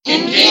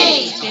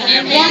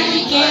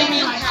Gaming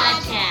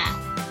Podcast.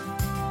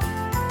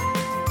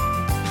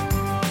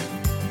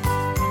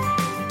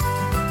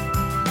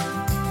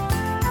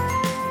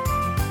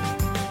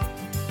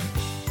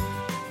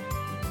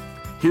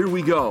 Here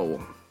we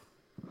go.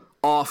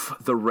 Off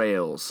the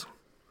rails.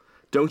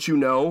 Don't you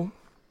know?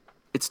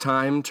 It's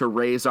time to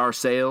raise our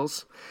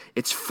sails.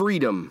 It's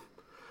freedom,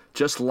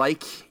 just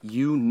like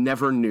you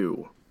never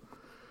knew.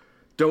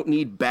 Don't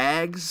need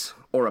bags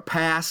or a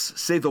pass.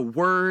 Say the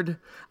word.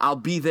 I'll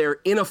be there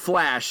in a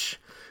flash.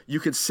 You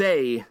could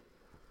say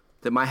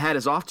that my hat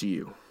is off to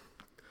you.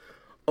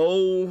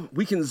 Oh,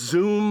 we can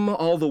zoom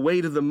all the way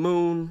to the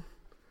moon.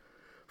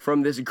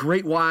 From this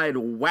great wide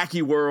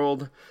wacky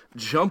world,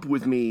 jump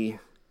with me.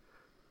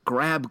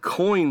 Grab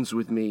coins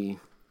with me.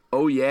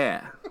 Oh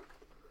yeah.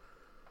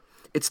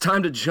 It's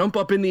time to jump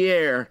up in the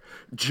air.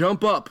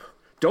 Jump up.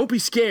 Don't be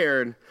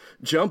scared.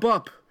 Jump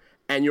up,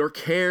 and your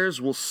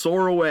cares will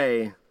soar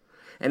away.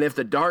 And if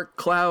the dark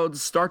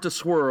clouds start to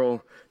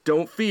swirl,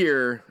 don't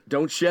fear,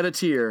 don't shed a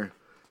tear,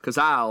 'cause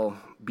I'll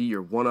be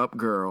your one-up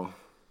girl.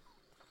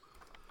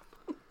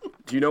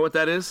 Do you know what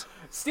that is?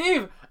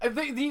 Steve,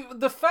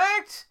 the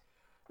fact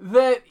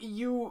that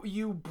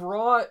you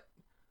brought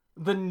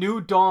the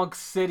New Donk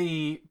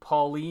City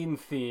Pauline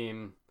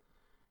theme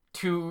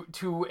to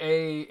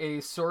a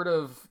sort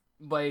of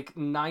like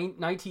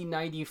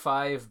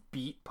 1995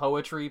 beat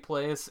poetry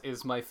place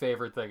is my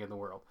favorite thing in the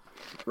world.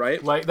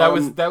 Right? Like that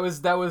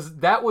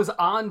was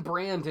on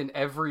brand in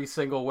every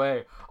single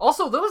way.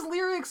 Also, those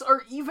lyrics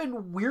are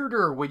even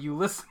weirder when you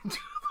listen to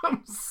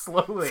them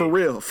slowly. For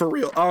real.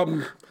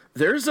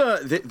 There's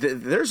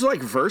there's like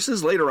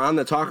verses later on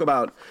that talk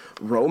about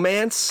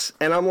romance,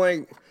 and I'm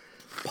like,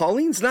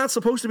 Pauline's not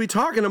supposed to be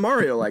talking to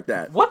Mario like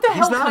that. What the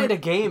hell kind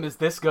of game is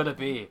this gonna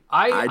be?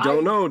 I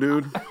don't know,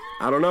 dude.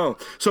 I don't know.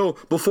 So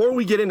before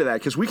we get into that,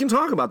 because we can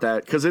talk about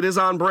that, because it is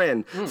on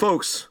brand.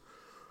 Folks,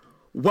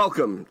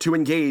 welcome to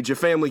Engage, a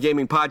family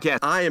gaming podcast.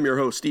 I am your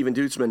host, Steven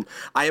Dutzman.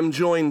 I am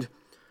joined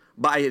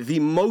by the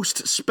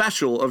most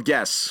special of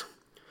guests,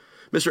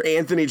 Mr.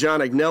 Anthony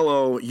John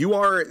Agnello. You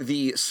are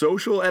the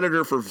social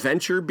editor for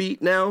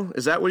VentureBeat now.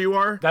 Is that what you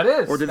are? That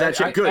is. Or did that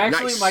change? Good,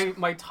 actually, nice.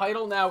 my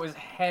title now is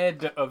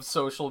head of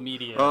social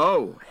media.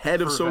 Oh,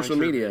 head of social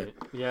media.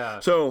 Yeah.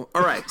 So,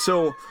 all right.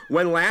 So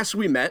when last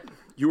we met,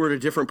 you were at a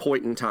different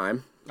point in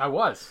time. I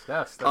was.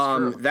 Yes, that's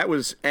true. That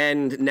was,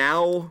 and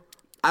now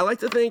I like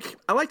to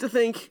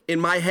think in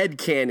my head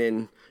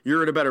canon,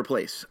 you're at a better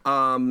place.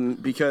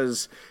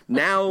 Because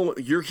now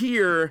you're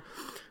here.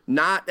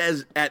 Not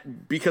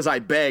because I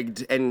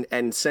begged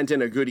and sent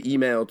in a good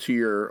email to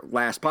your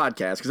last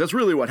podcast, because that's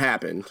really what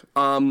happened.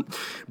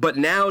 But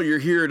now you're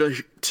here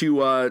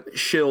to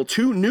shill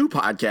 2 new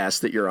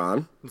podcasts that you're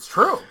on. It's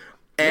true.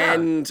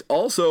 And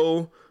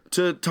also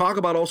to talk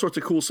about all sorts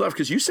of cool stuff,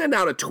 because you sent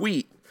out a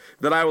tweet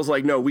that I was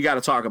like, no, we got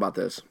to talk about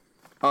this.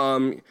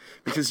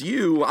 Because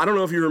I don't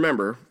know if you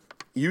remember,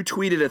 you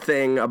tweeted a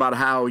thing about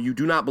how you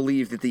do not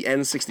believe that the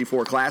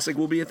N64 Classic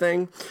will be a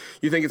thing.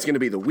 You think it's going to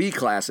be the Wii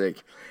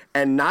Classic.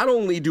 And not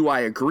only do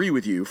I agree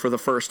with you for the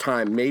first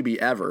time, maybe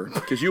ever,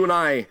 because you and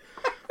I,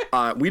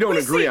 we don't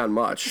agree on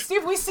much.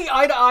 Steve, we see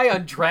eye to eye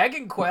on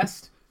Dragon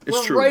Quest.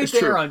 We're right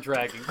there on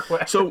Dragon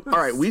Quest. So, all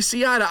right, we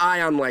see eye to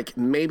eye on like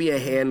maybe a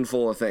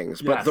handful of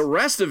things. But the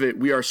rest of it,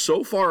 we are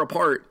so far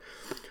apart.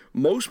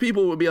 Most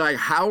people would be like,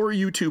 how are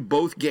you two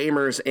both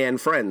gamers and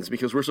friends?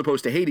 Because we're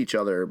supposed to hate each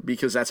other,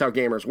 because that's how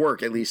gamers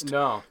work, at least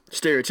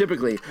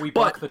stereotypically. We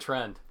buck the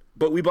trend.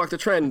 But we buck the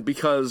trend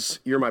because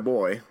you're my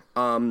boy.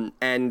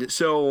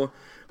 So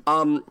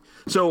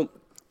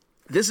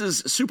this is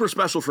super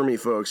special for me,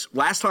 folks.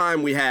 Last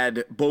time we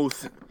had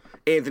both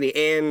Anthony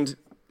and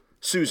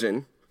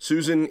Susan.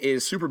 Susan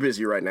is super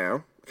busy right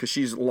now because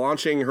she's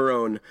launching her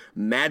own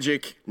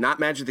Magic, not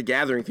Magic the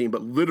Gathering theme,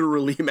 but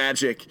literally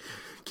Magic.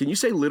 Can you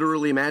say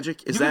literally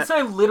Magic? You can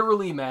say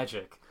literally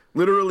Magic.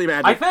 Literally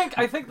Magic.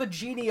 I think the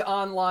Genie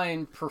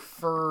Online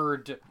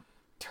preferred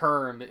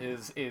term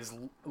is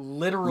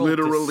literal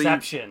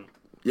deception.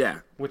 Yeah.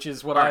 Which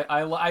is what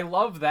I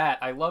love that.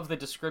 I love the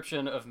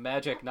description of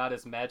magic not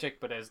as magic,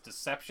 but as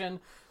deception.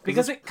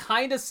 Because it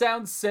kind of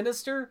sounds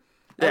sinister.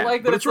 Yeah, I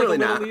like that it's like really a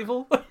little not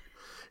evil.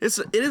 It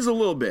is a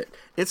little bit.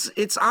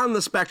 It's on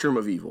the spectrum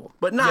of evil,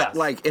 but not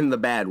like in the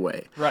bad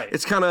way. Right.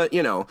 It's kind of,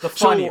 the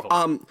fun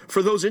evil.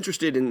 For those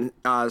interested in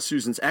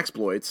Susan's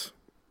exploits,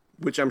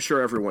 which I'm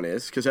sure everyone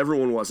is, because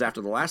everyone was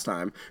after the last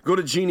time, go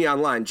to Genie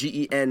Online,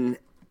 GENII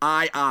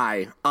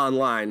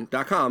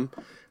online.com.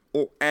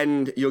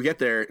 And you'll get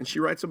there, and she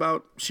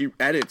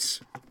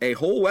edits a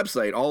whole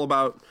website all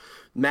about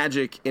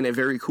magic in a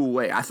very cool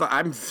way.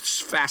 I'm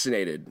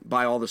fascinated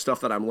by all the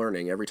stuff that I'm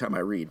learning every time I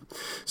read.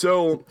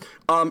 So,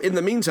 in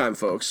the meantime,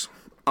 folks,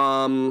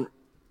 why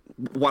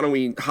don't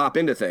we hop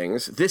into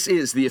things? This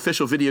is the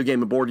official video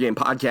game and board game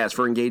podcast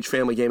for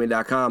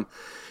EngageFamilyGaming.com.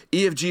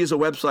 EFG is a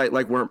website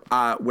like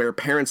where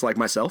parents like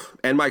myself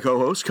and my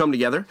co-hosts come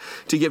together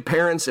to give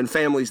parents and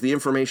families the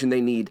information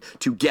they need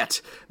to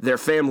get their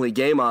family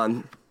game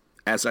on.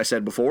 As I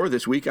said before,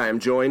 this week I am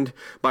joined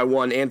by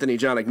one Anthony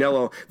John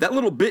Agnello. That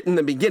little bit in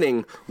the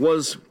beginning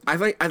was, I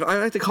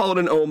like to call it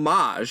an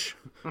homage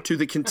to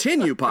the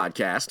Continue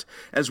podcast,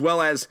 as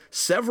well as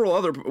several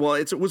other. Well,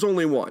 it was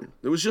only one.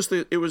 It was just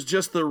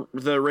the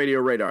Radio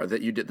Radar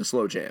that you did the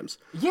slow jams.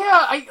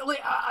 Yeah,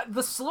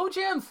 the slow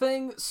jam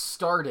thing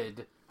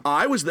started.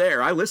 I was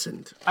there. I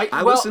listened.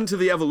 I listened to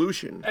the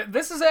evolution.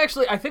 This is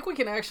actually. I think we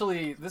can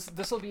actually.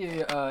 This will be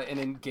an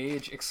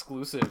Engage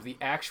exclusive. The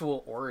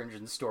actual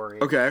origin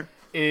story. Okay.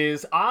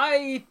 Is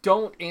I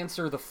don't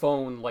answer the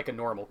phone like a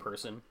normal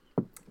person.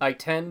 I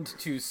tend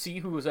to see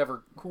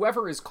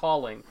whoever is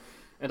calling,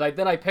 and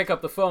then I pick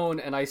up the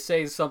phone and I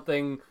say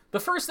something. The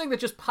first thing that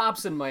just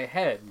pops in my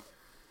head,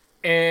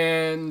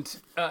 and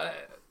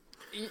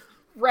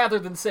rather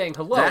than saying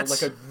hello,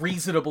 like a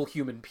reasonable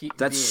human being.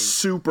 That's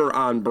super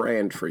on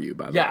brand for you,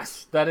 by the way.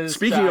 Yes, that is.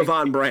 Speaking of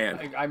on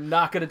brand, I'm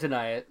not going to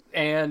deny it.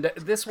 And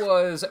this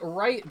was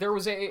right. There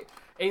was a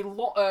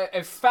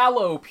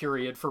fallow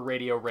period for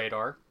Radio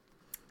Radar.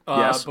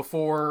 Yes.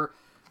 Before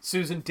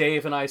Susan,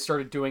 Dave, and I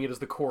started doing it as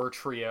the core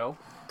trio.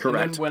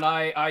 Correct. And then when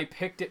I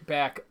picked it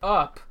back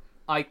up,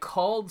 I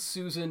called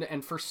Susan,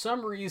 and for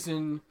some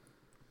reason,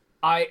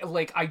 I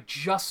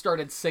just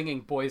started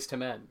singing Boys to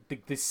Men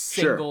the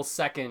single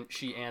second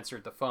she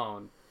answered the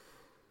phone,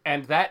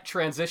 and that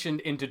transitioned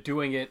into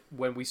doing it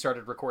when we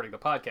started recording the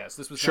podcast.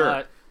 This was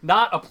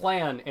not a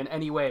plan in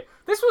any way.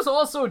 This was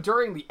also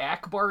during the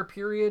Akbar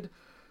period,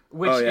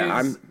 which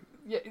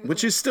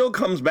which still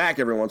comes back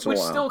every once in a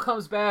while. Which still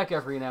comes back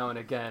every now and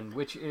again.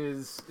 Which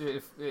is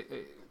if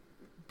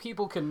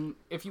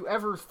you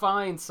ever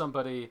find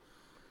somebody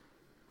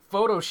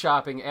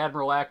photoshopping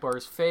Admiral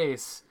Akbar's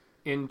face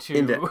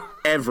into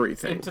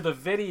everything, into the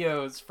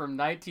videos from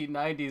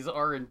 1990s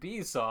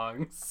R&B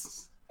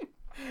songs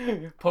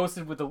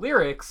posted with the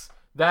lyrics,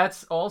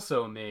 that's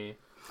also me.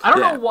 I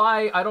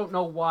don't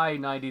know why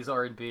 90s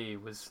R&B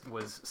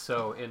was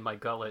so in my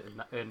gullet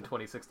in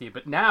 2016,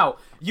 but now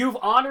you've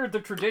honored the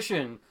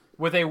tradition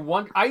with a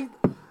one. I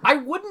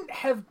wouldn't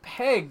have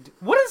pegged.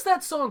 What is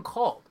that song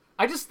called?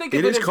 I just think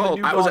it is called.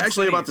 The New I was Dawn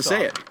actually City about to song.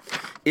 say it.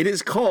 It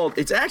is called.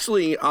 It's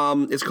actually.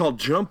 It's called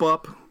 "Jump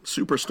Up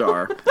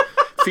Superstar,"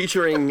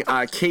 featuring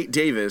Kate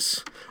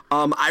Davis.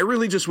 I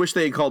really just wish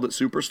they had called it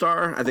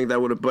 "Superstar." I think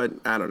that would have. But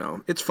I don't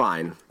know. It's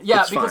fine.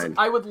 Yeah, it's because fine.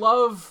 I would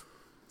love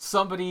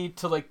somebody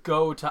to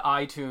go to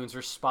iTunes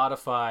or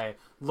Spotify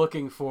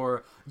looking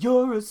for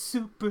 "You're a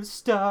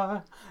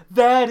Superstar."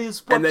 That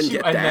is what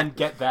then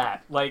get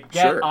that.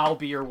 I'll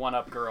be your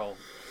one-up girl.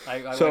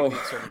 I like the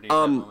absurdity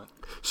of that moment.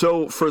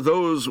 So for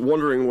those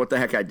wondering what the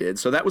heck I did,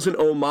 so that was an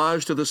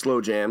homage to the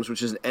Slow Jams,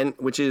 which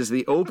is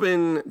the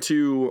open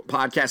to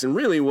podcast, and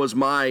really was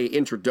my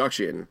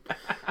introduction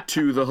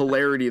to the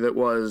hilarity that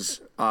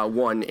was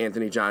one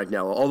Anthony John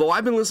Agnello. Although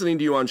I've been listening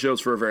to you on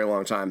shows for a very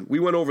long time. We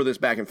went over this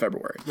back in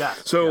February. Yeah.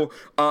 So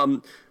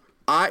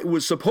I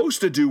was supposed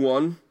to do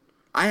one.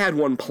 I had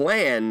one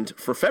planned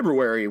for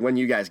February when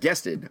you guys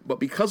guested, but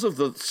because of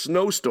the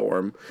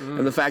snowstorm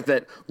and the fact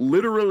that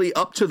literally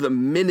up to the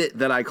minute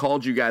that I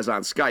called you guys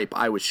on Skype,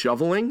 I was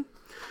shoveling,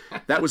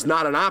 that was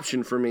not an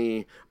option for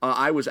me.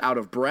 I was out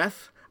of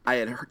breath. I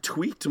had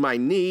tweaked my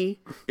knee.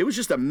 It was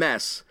just a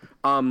mess.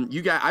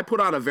 I put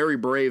on a very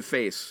brave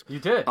face. You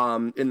did.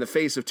 In the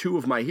face of two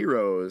of my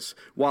heroes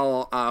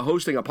while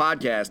hosting a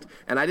podcast,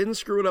 and I didn't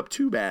screw it up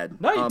too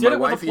bad. No, you did it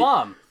with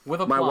aplomb.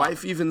 My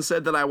wife even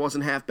said that I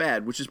wasn't half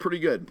bad, which is pretty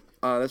good.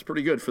 That's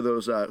pretty good for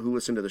those who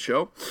listen to the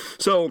show.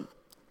 So,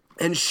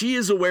 and she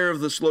is aware of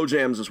the Slow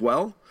Jams as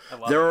well.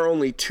 There are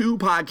only two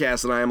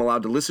podcasts that I am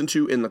allowed to listen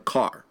to in the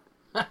car.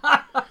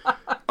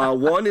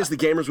 One is the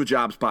Gamers with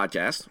Jobs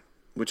podcast,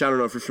 which I don't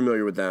know if you're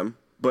familiar with them,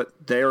 but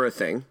they're a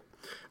thing.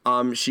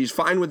 She's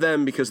fine with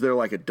them because they're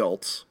like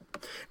adults.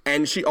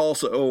 And she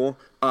also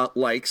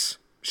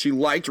she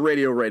liked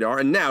Radio Radar,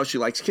 and now she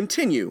likes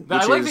Continue.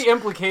 I like the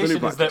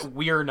implication is that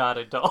we're not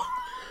adults.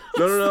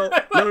 No.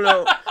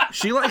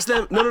 She likes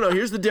them. No.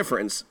 Here's the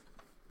difference.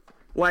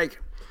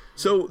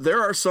 So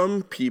there are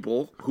some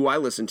people who I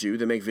listen to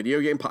that make video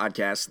game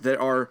podcasts that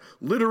are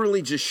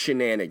literally just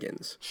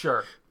shenanigans.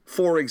 Sure.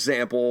 For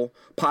example,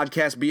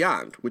 Podcast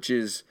Beyond, which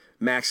is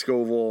Max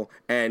Scoville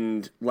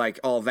and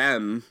all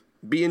them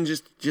being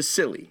just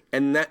silly,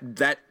 and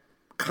that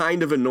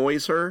kind of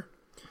annoys her.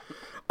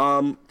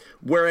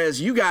 Whereas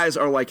you guys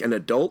are an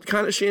adult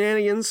kind of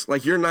shenanigans.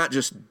 You're not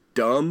just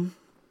dumb.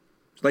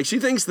 She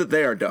thinks that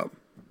they are dumb.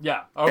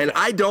 Yeah. Okay. And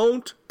I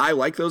don't. I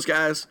like those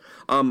guys.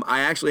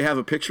 I actually have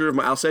a picture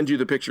I'll send you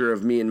the picture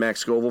of me and Max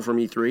Scoville from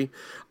E3.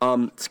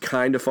 It's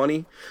kind of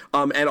funny.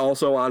 And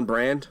also on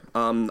brand.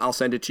 I'll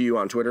send it to you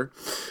on Twitter.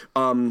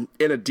 In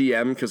a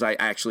DM, because I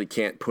actually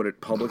can't put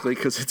it publicly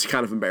because it's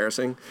kind of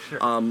embarrassing. Sure.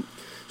 And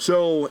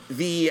she'll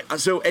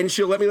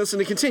let me listen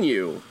to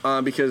Continue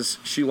because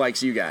she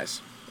likes you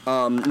guys.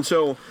 And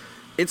so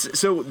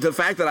the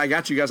fact that I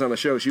got you guys on the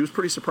show, she was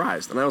pretty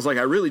surprised. And I was like,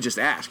 I really just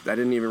asked. I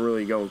didn't even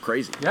really go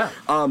crazy. Yeah.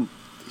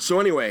 So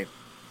anyway,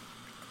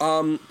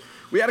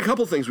 we had a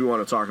couple things we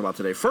want to talk about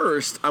today.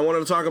 First, I wanted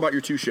to talk about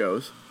your two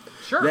shows.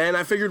 Sure. Then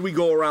I figured we'd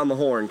go around the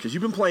horn because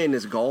you've been playing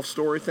this Golf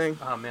Story thing.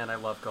 Oh man, I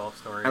love Golf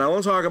Story. And I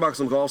want to talk about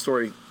some Golf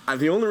Story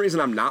The only reason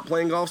I'm not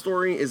playing Golf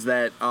Story is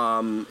that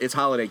it's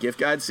holiday gift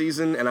guide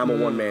season, and I'm a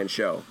one-man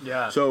show.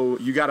 Yeah. So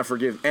you got to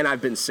forgive, and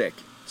I've been sick.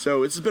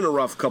 So it's been a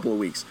rough couple of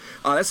weeks.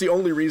 That's the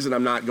only reason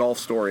I'm not Golf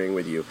Storying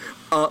with you.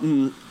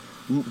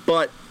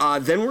 But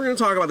then we're going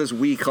to talk about this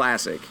Wii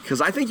Classic, because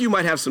I think you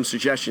might have some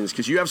suggestions,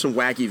 because you have some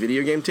wacky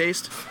video game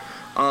taste.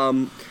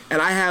 And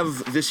I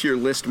have this here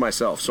list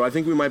myself, so I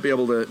think we might be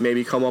able to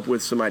maybe come up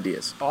with some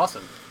ideas.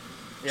 Awesome.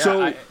 Yeah,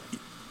 So...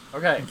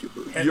 Okay.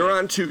 You're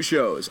on 2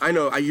 shows. I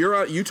know.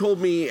 You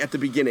told me at the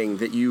beginning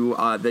that you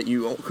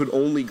could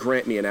only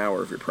grant me an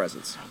hour of your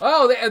presence.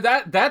 Oh,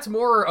 that's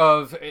more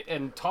of,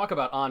 and talk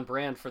about on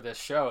brand for this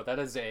show. That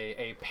is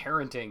a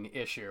parenting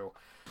issue.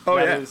 Oh,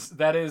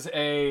 That is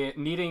a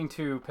needing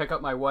to pick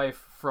up my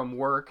wife from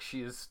work.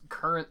 She is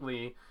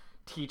currently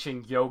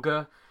teaching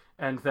yoga,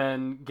 and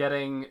then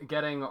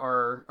getting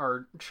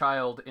our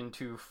child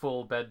into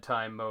full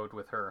bedtime mode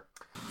with her.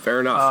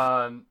 Fair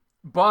enough.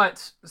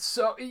 But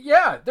so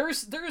yeah,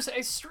 there's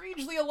a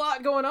strangely a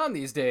lot going on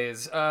these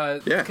days.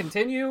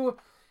 Continue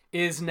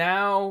is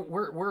now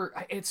we're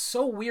it's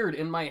so weird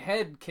in my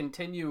head.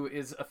 Continue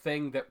is a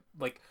thing that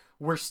like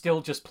we're still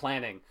just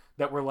planning.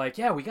 That we're like,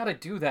 yeah, we got to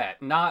do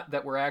that. Not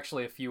that we're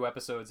actually a few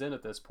episodes in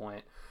at this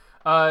point.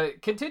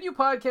 Continue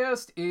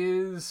podcast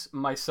is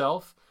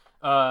myself,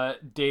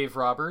 Dave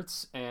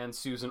Roberts, and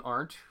Susan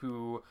Arndt,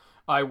 who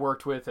I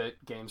worked with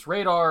at Games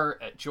Radar,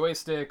 at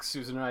Joystick.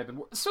 Susan and I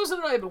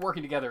have been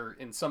working together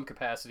in some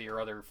capacity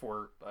or other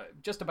for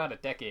just about a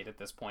decade at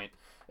this point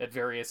at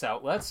various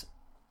outlets.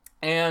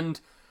 And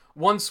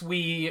once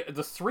the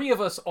 3 of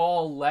us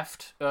all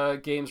left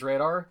Games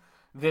Radar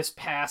this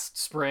past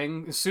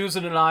spring,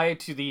 Susan and I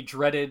to the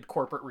dreaded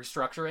corporate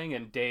restructuring,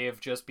 and Dave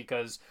just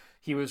because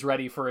he was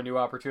ready for a new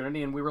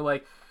opportunity. And we were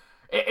like,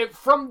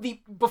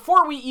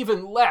 before we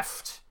even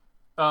left,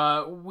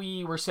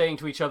 we were saying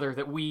to each other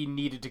that we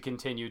needed to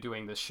continue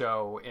doing this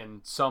show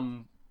in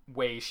some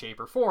way, shape,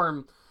 or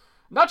form.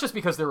 Not just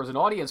because there was an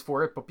audience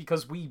for it, but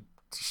because we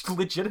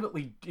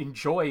legitimately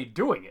enjoy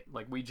doing it.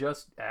 Like, we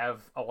just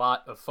have a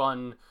lot of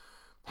fun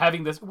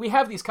having this. We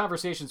have these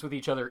conversations with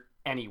each other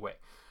anyway.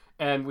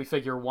 And we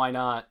figure, why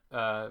not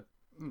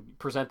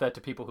present that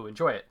to people who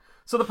enjoy it?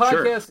 So the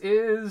podcast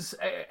is,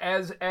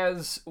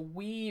 as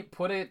we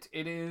put it,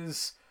 it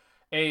is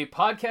a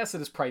podcast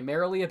that is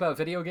primarily about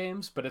video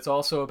games, but it's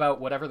also about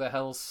whatever the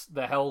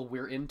hell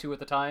we're into at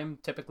the time.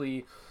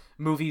 Typically,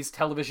 movies,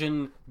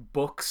 television,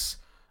 books.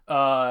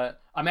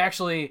 I'm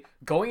actually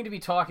going to be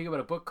talking about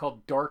a book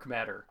called Dark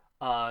Matter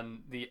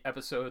on the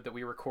episode that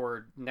we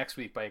record next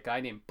week by a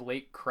guy named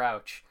Blake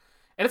Crouch.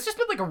 And it's just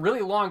been like a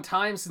really long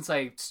time since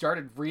I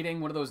started reading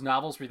one of those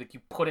novels where like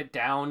you put it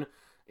down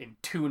in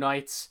 2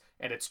 nights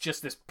and it's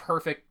just this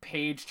perfect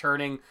page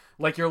turning.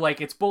 Like you're like,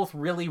 it's both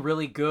really,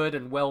 really good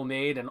and well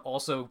made and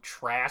also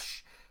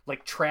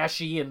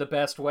trashy in the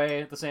best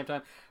way at the same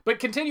time. But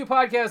Continue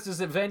Podcast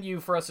is a venue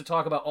for us to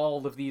talk about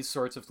all of these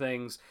sorts of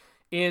things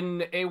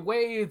in a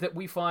way that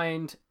we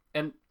find,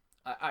 and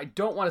I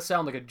don't want to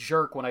sound like a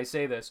jerk when I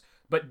say this,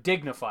 but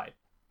dignified.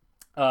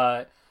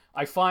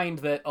 I find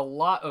that a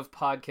lot of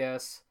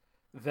podcasts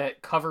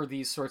that cover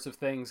these sorts of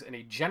things in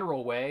a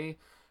general way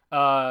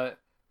are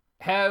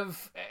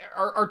troublingly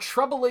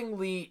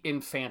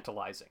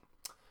infantilizing.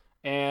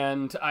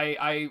 And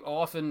I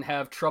often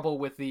have trouble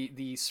with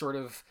the sort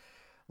of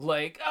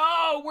like,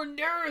 oh, we're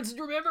nerds.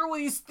 Remember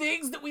these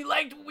things that we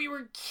liked when we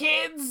were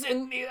kids?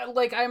 And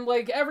like, I'm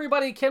like,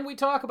 everybody, can we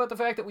talk about the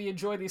fact that we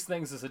enjoy these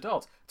things as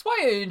adults? That's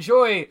why I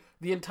enjoy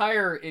the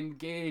entire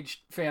Engaged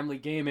Family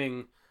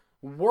Gaming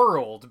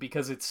world,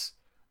 because it's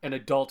an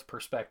adult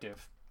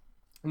perspective.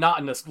 Not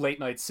in this late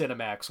night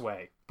Cinemax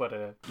way, but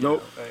an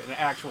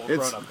actual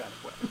grown-up kind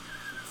of way.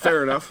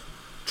 Fair enough.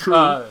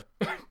 True.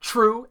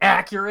 True.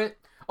 Accurate.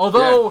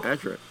 Although... Yeah,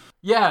 accurate.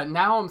 Yeah,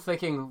 now I'm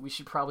thinking we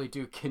should probably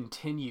do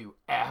Continue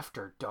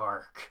After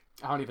Dark.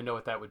 I don't even know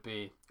what that would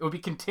be. It would be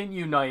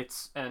Continue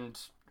Nights, and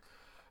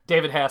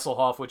David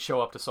Hasselhoff would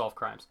show up to solve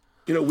crimes.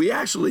 You know, we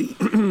actually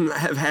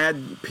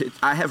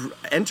I have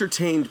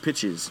entertained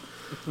pitches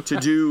to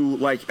do,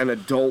 like, an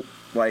adult,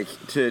 like,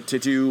 to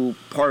do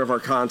part of our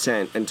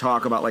content and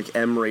talk about, like,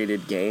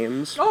 M-rated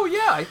games. Oh,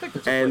 yeah, I think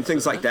there's and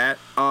things like that.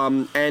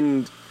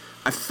 And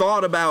I've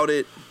thought about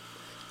it,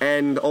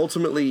 and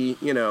ultimately,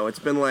 you know, it's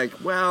been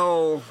like,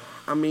 well...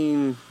 I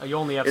mean... You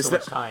only have so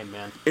much time,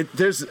 man.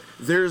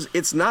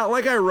 It's not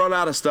like I run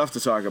out of stuff to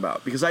talk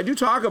about, because I do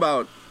talk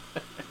about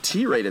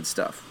T-rated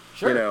stuff.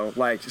 Sure. You know,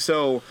 like,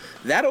 so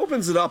that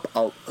opens it up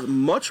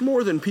much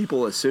more than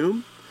people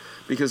assume,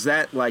 because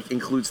that, like,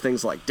 includes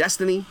things like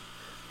Destiny.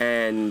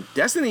 And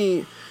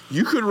Destiny,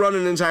 you could run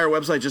an entire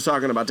website just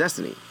talking about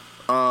Destiny,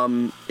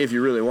 if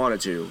you really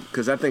wanted to,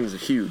 because that thing's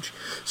huge.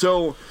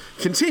 So,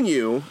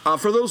 Continue.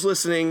 For those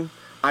listening,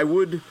 I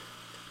would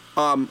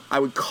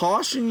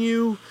caution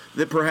you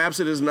that perhaps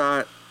it is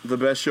not the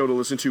best show to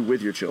listen to with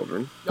your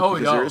children. Oh,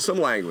 because no. there is some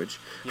language.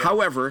 Yeah.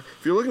 However,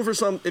 if you're looking for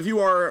if you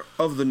are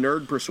of the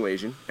nerd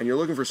persuasion and you're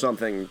looking for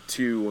something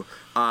to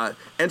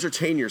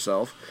entertain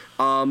yourself,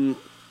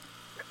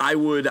 I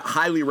would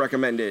highly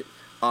recommend it.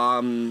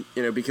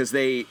 Because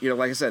they,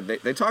 like I said,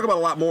 they talk about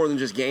a lot more than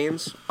just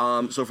games.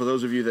 So for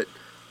those of you that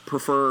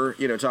prefer,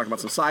 talking about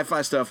some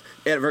sci-fi stuff,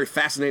 they had a very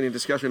fascinating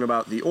discussion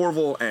about the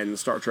Orville and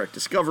Star Trek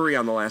Discovery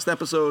on the last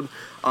episode,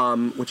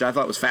 which I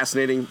thought was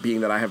fascinating,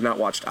 being that I have not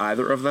watched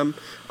either of them,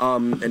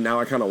 and now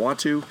I kind of want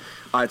to.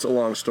 It's a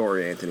long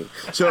story, Anthony.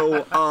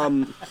 So,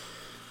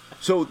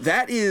 so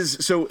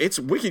it's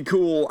wicked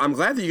cool. I'm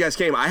glad that you guys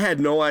came. I had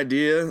no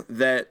idea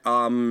that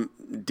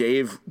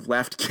Dave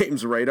left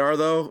Games Radar,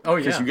 though. Oh,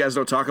 yeah. Because you guys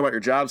don't talk about your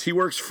jobs. He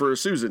works for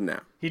Susan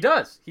now. He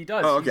does.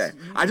 Oh, okay.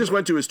 I just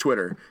went to his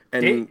Twitter,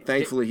 and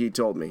thankfully he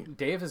told me.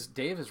 Dave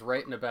is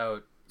writing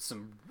about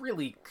some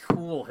really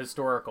cool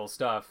historical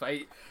stuff.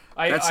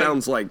 That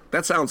sounds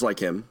like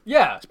him.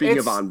 Yeah. Speaking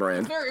of on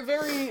brand. Very,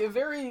 very,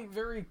 very,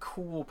 very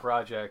cool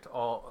project.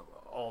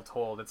 All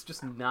told, it's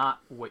just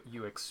not what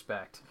you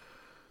expect.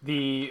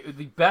 The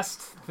best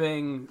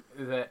thing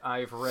that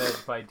I've read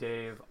by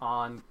Dave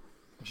on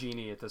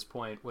Genie at this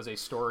point was a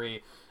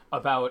story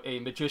about a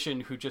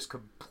magician who just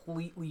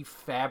completely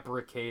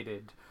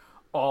fabricated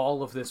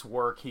all of this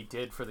work he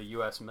did for the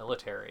U.S.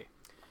 military,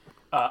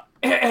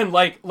 and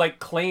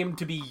claimed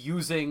to be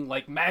using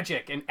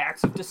magic and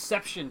acts of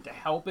deception to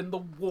help in the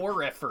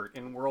war effort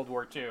in World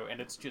War II, and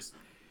it's just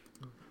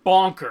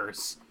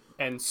bonkers.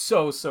 And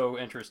so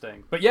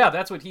interesting. But yeah,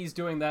 that's what he's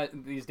doing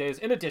these days,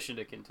 in addition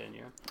to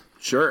Continue.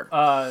 Sure.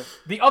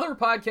 The other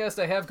podcast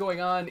I have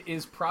going on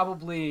is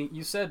probably,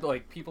 you said,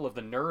 people of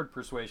the nerd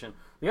persuasion.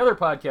 The other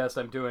podcast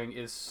I'm doing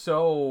is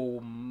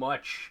so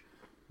much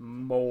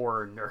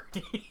more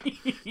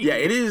nerdy. Yeah,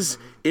 it is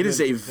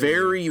a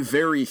very,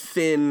 very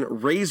thin,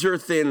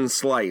 razor-thin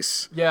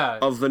slice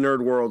of the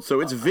nerd world.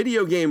 So it's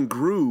Video Game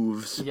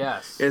Grooves.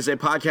 Yes. Is a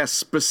podcast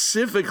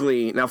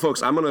specifically. Now,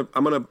 folks, I'm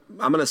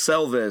gonna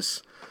sell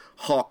this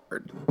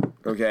hard,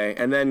 okay,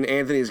 and then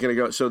Anthony's gonna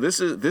go. So this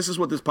is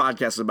what this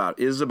podcast is about.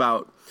 It is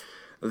about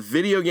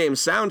video game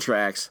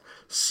soundtracks,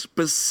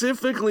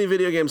 specifically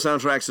video game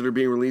soundtracks that are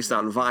being released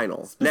on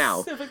vinyl.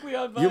 Specifically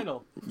on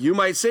vinyl. You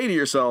might say to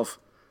yourself,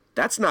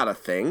 that's not a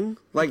thing.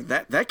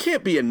 That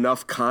can't be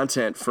enough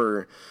content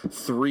for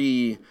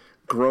 3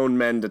 grown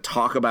men to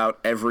talk about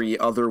every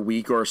other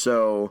week or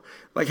so.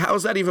 How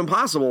is that even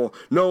possible?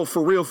 No,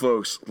 for real,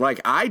 folks.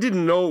 I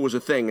didn't know it was a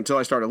thing until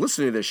I started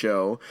listening to this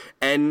show,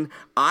 and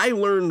I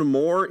learned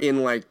more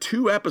in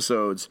 2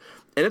 episodes,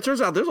 and it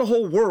turns out there's a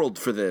whole world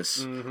for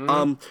this.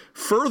 Mm-hmm.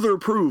 Further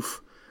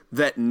proof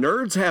that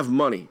nerds have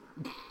money.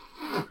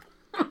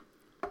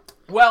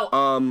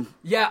 Well,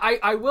 yeah,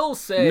 I will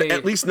say...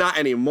 At least not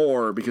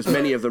anymore, because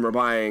many of them are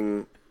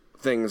buying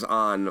things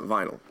on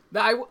vinyl.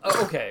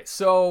 Okay,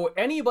 so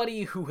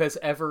anybody who has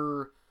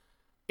ever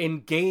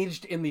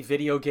engaged in the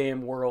video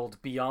game world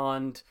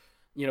beyond,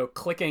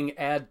 clicking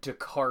add to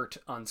cart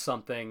on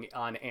something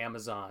on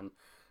Amazon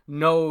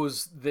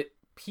knows that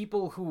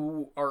people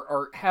who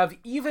have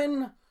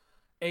even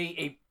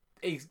a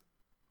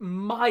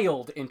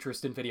mild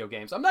interest in video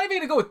games. I'm not even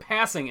going to go with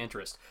passing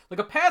interest.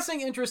 A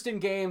passing interest in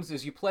games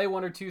is you play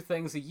 1 or 2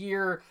 things a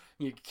year,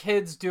 your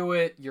kids do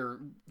it, your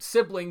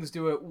siblings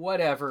do it,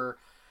 whatever.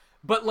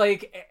 But,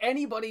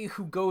 anybody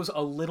who goes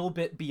a little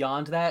bit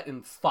beyond that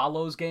and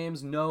follows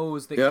games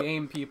knows that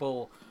game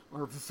people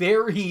are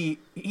very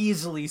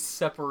easily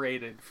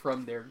separated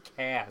from their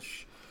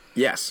cash.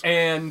 Yes.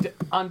 And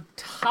on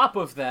top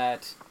of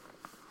that,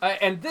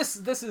 and this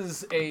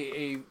is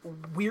a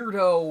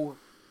weirdo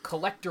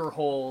collector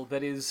hole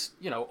that is,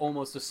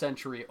 almost a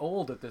century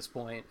old at this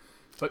point,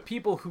 but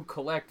people who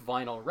collect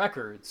vinyl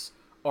records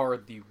are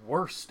the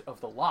worst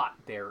of the lot.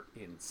 They're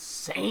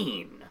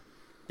insane.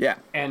 Yeah.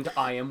 And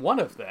I am one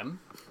of them.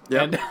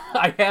 Yep. And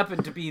I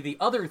happen to be the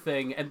other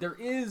thing. And there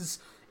is,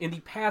 in the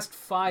past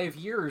 5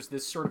 years,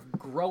 this sort of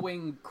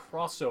growing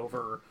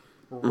crossover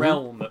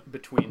realm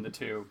between the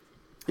two.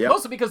 Yep.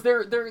 Also because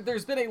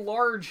there's been a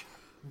large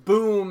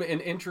boom in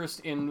interest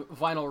in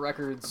vinyl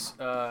records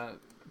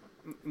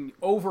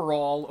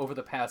overall over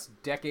the past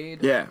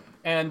decade. Yeah.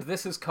 And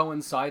this has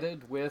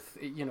coincided with,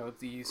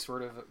 the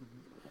sort of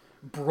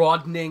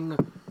broadening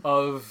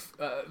of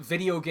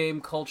video game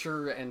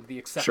culture and the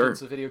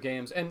acceptance of video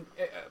games, and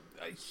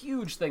a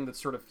huge thing that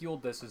sort of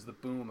fueled this is the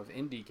boom of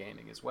indie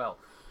gaming as well.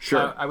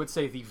 Sure. I would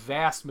say the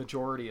vast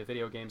majority of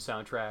video game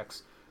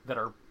soundtracks that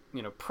are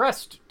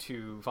pressed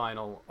to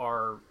vinyl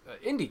are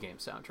indie game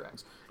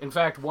soundtracks. In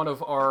fact, one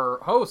of our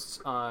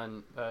hosts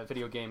on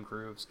Video Game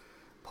Grooves,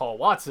 Paul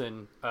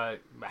Watson,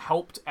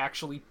 helped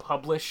actually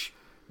publish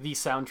the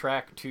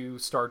soundtrack to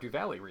Stardew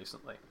Valley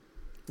recently.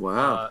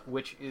 Wow.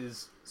 Which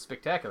is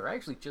spectacular. I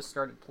actually just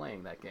started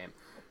playing that game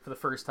for the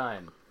first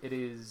time. It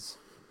is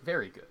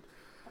very good.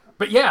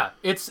 But yeah,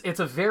 it's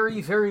a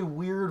very, very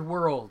weird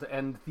world,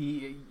 and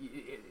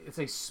it's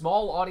a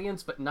small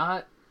audience, but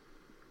not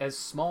as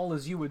small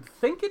as you would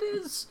think it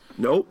is.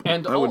 Nope.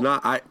 And I would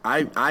not.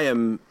 I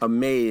am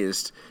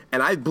amazed,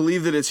 and I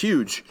believe that it's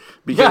huge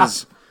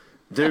because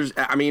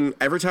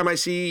every time I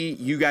see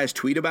you guys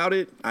tweet about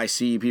it, I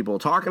see people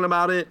talking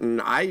about it,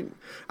 and I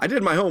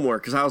did my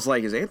homework because I was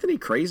like, is Anthony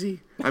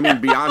crazy?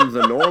 Beyond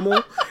the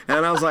normal?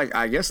 And I was like,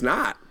 I guess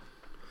not.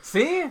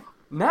 See?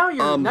 Now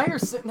you're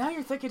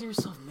thinking to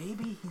yourself,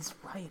 maybe he's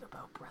right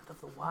about Breath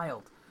of the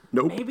Wild.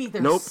 Nope. Maybe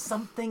there's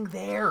something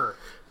there.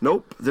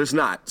 Nope, there's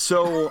not.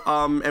 So,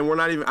 and we're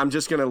not even. I'm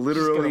just gonna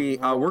literally.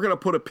 We're gonna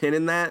put a pin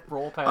in that.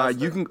 Roll past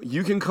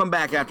you can come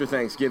back after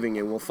Thanksgiving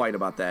and we'll fight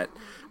about that.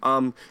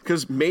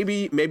 Because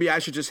maybe I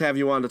should just have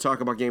you on to talk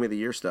about Game of the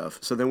Year stuff,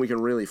 so then we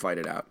can really fight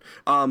it out.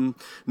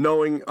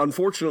 Knowing,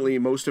 unfortunately,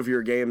 most of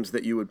your games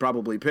that you would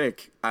probably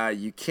pick,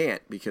 you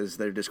can't because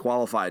they're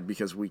disqualified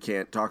because we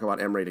can't talk about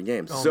M-rated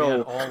games. Oh, so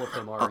man, all of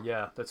them are.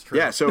 Yeah, that's true.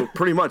 Yeah, so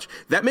pretty much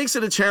that makes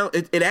it a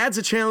challenge. It adds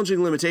a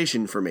challenging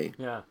limitation for me.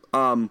 Yeah.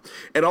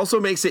 It also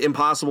makes it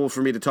impossible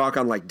for me to talk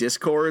on like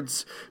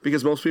Discords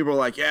because most people are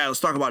like, "Yeah, let's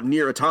talk about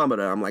Nier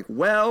Automata." I'm like,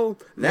 "Well,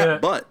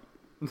 that butt."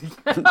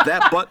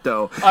 That butt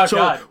though. Oh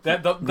God,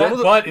 that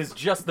butt is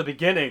just the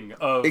beginning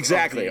of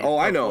exactly.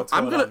 I know.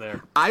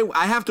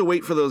 I have to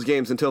wait for those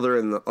games until they're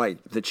in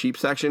the cheap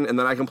section, and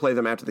then I can play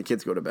them after the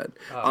kids go to bed.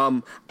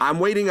 I'm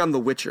waiting on The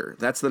Witcher.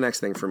 That's the next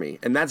thing for me,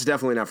 and that's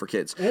definitely not for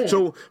kids. Ooh.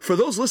 So for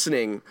those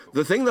listening,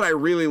 the thing that I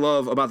really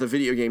love about the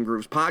Video Game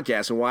Grooves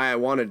podcast and why I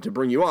wanted to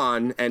bring you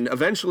on, and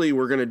eventually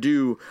we're gonna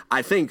do.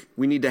 I think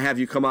we need to have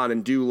you come on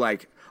and do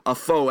like a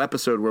faux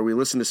episode where we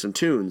listen to some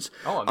tunes.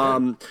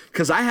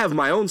 Because I have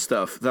my own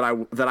stuff that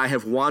I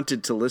have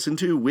wanted to listen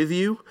to with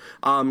you.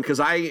 Because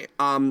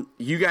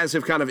you guys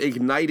have kind of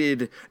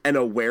ignited an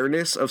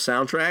awareness of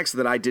soundtracks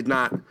that I did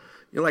not.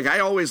 I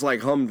always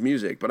hummed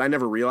music, but I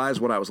never realized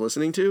what I was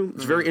listening to.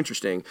 It's very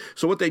interesting.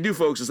 So what they do,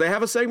 folks, is they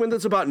have a segment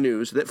that's about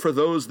news that for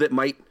those that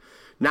might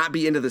not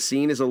be into the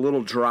scene is a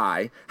little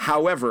dry.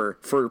 However,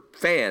 for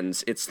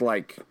fans, it's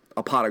like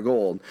a pot of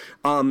gold.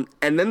 And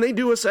then they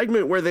do a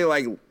segment where they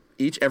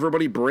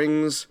everybody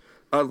brings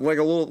a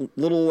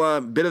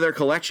little bit of their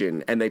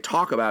collection and they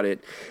talk about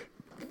it,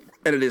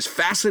 and it is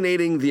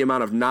fascinating the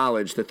amount of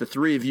knowledge that the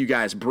three of you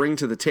guys bring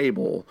to the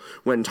table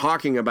when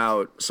talking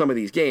about some of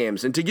these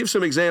games. And to give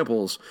some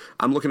examples,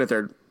 I'm looking at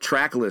their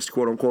track list,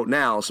 quote unquote,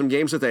 now. Some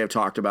games that they have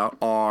talked about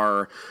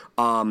are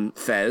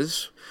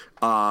Fez.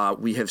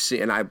 We have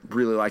seen, and I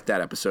really like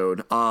that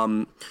episode.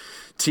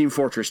 Team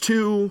Fortress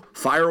 2,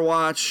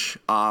 Firewatch,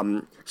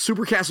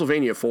 Super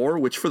Castlevania 4,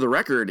 which for the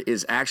record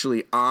is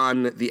actually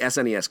on the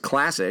SNES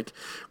Classic,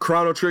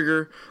 Chrono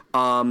Trigger,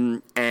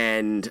 and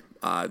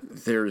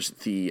there's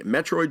the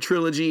Metroid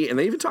trilogy, and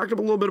they even talked a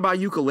little bit about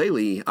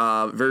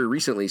Yooka-Laylee very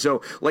recently.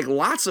 So,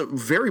 lots of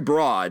very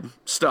broad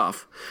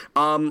stuff,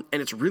 and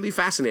it's really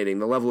fascinating,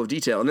 the level of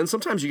detail. And then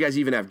sometimes you guys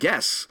even have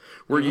guests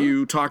where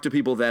you talk to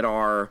people that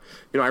are,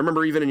 I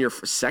remember even in your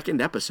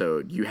second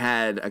episode, you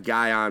had a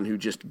guy on who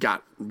just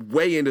got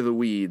way into the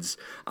weeds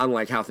on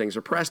how things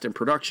are pressed in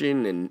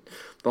production and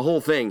the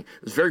whole thing.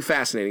 It's very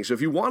fascinating. So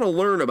if you want to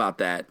learn about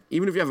that,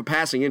 even if you have a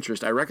passing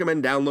interest, I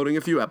recommend downloading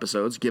a few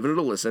episodes, giving it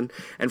a listen,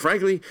 and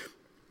frankly,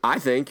 I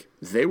think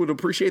they would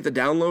appreciate the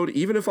download,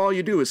 even if all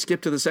you do is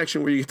skip to the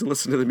section where you get to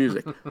listen to the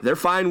music. They're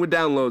fine with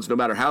downloads no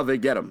matter how they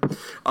get them.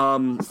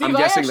 Steve, I'm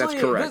guessing that's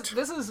correct.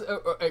 This is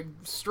a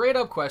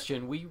straight-up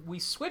question. We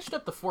switched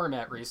up the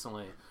format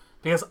recently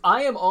because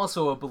I am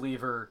also a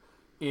believer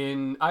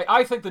in...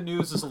 I think the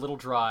news is a little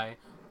dry,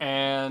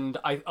 and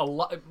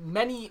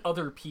many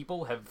other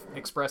people have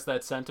expressed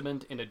that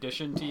sentiment in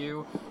addition to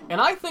you, and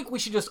I think we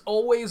should just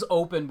always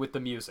open with the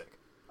music.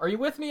 Are you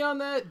with me on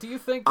that? Do you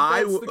think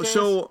that's the case?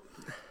 So...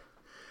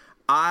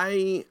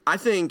 I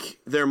think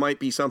there might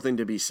be something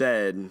to be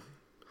said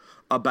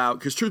about,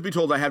 because truth be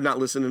told, I have not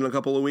listened in a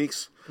couple of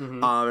weeks,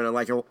 in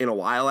a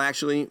while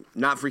actually.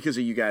 Not because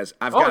of you guys.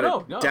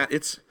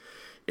 It's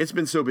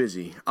been so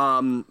busy.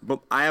 But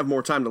I have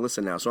more time to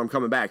listen now, so I'm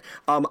coming back.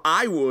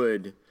 I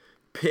would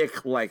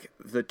pick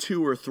the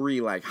 2 or 3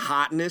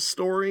 hotness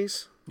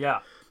stories. Yeah.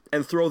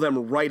 And throw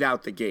them right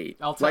out the gate.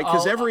 I'll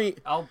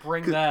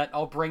bring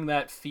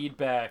that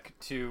feedback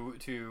to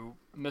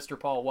Mr.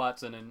 Paul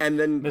Watson and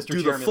then Mr.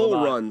 do Jeremy the full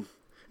Lamont. run.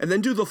 And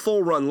then do the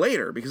full run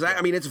later, because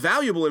I mean it's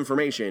valuable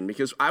information.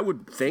 Because I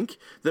would think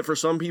that for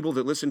some people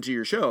that listen to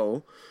your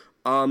show,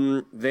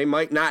 they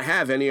might not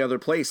have any other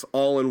place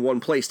all in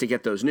one place to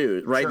get those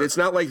news, right? Sure. It's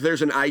not like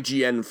there's an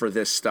IGN for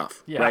this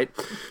stuff, yeah. right?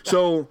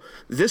 So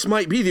this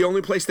might be the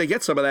only place they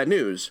get some of that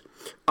news.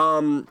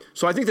 So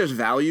I think there's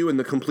value in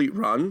the complete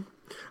run.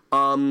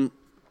 But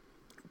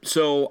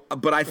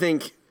I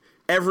think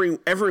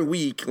every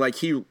week,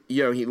 he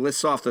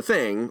lists off the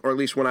thing, or at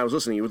least when I was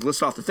listening, he would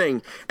list off the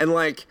thing, and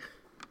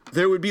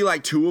there would be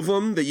 2 of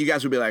them that you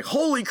guys would be like,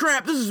 holy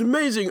crap, this is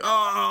amazing,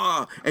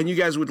 and you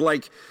guys would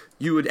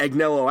you would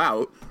Agnello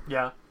out,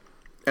 yeah,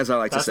 as I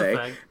like to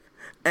say,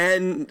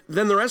 and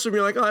then the rest would be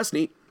like, oh, that's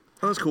neat,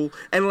 oh, that's cool,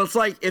 and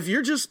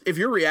it's if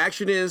your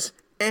reaction is,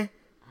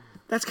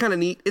 that's kind of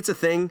neat. It's a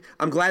thing.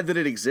 I'm glad that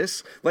it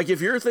exists. If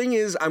your thing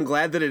is, I'm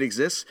glad that it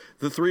exists,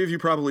 the 3 of you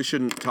probably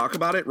shouldn't talk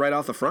about it right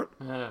off the front.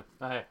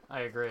 I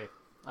agree.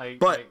 I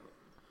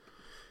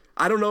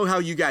don't know how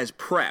you guys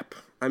prep.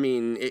 I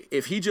mean,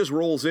 if he just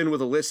rolls in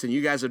with a list and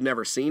you guys have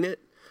never seen it,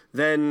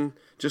 then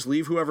just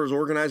leave whoever's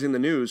organizing the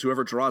news,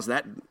 whoever draws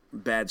that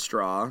bad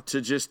straw, to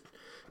just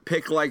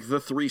pick like the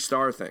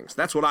 3-star things.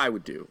 That's what I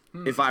would do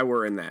if I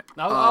were in that.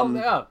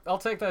 I'll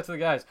take that to the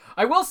guys.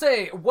 I will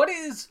say, what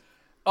is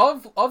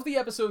of the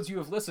episodes you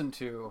have listened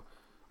to,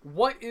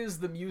 what is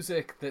the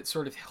music that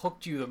sort of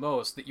hooked you the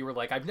most, that you were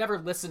like, I've never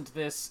listened to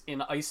this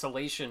in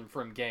isolation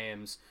from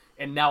games,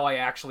 and now I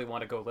actually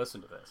want to go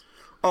listen to this?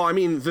 Oh, I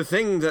mean, the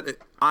thing that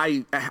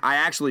I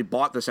actually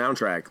bought the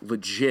soundtrack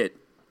legit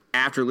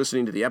after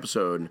listening to the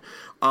episode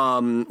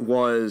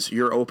was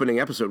your opening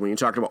episode when you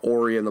talked about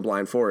Ori and the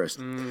Blind Forest.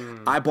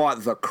 I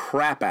bought the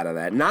crap out of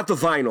that. Not the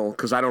vinyl,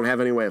 because I don't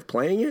have any way of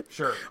playing it.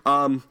 Sure.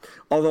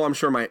 Although I'm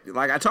sure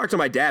I talked to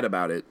my dad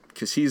about it,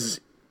 because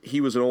he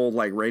was an old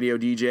like radio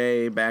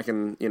DJ back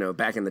in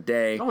the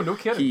day. Oh, no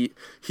kidding.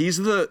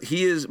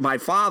 My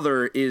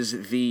father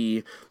is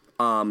the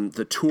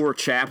tour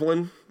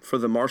chaplain for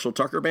the Marshall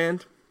Tucker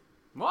Band.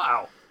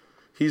 Wow.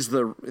 He's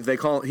the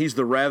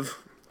Rev.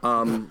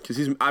 Because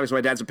he's obviously,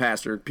 my dad's a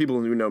pastor. People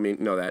who know me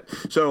know that.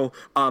 So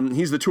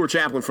he's the tour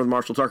chaplain for the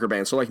Marshall Tucker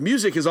Band. So like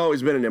music has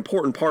always been an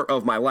important part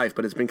of my life,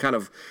 but it's been kind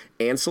of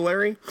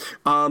ancillary.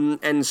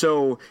 And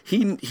so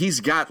he's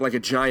got like a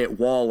giant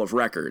wall of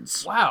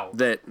records. Wow.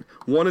 That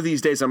one of these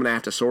days I'm gonna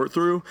have to sort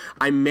through.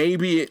 I may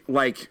be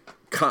like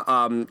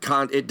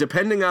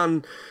depending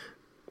on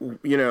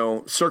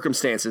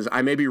circumstances,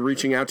 I may be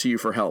reaching out to you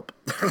for help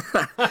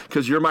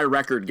because you're my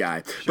record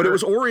guy. Sure. But it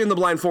was Ori and the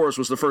Blind Forest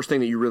was the first thing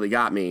that you really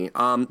got me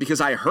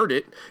because I heard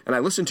it and I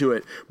listened to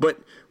it.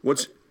 But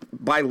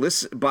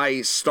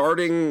by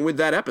starting with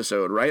that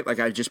episode, right?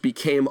 Like I just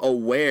became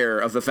aware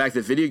of the fact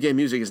that video game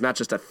music is not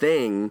just a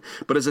thing,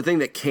 but is a thing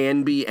that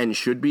can be and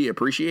should be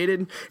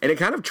appreciated. And it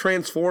kind of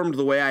transformed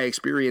the way I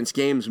experience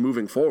games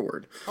moving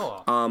forward.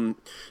 Oh.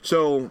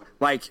 So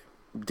like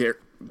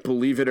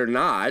believe it or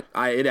not,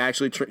 it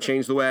actually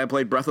changed the way I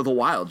played Breath of the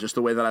Wild, just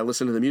the way that I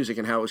listened to the music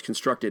and how it was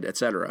constructed,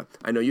 etc.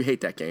 I know you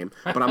hate that game,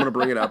 but I'm going to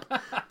bring it up.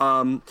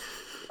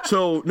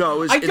 So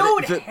no, I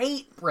don't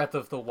hate Breath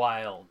of the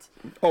Wild.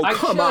 Oh,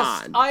 come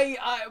on!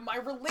 My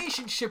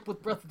relationship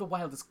with Breath of the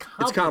Wild is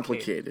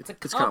complicated. It's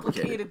a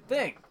complicated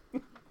thing.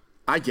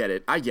 I get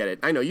it.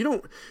 I know you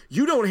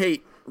don't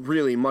hate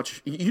really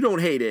much. You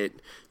don't hate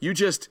it.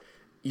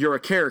 You're a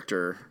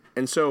character,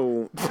 and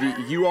so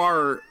you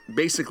are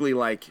basically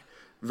like.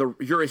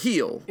 You're a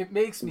heel. It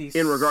makes me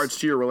in regards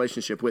to your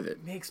relationship with it.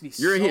 It makes me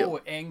you're so a heel.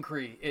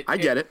 Angry. I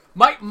get it.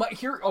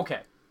 Okay,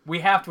 we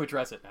have to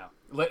address it now.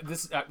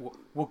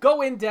 We'll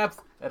go in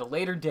depth at a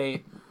later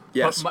date.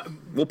 Yes,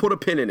 we'll put a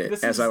pin in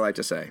it, as I like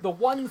to say. The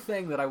one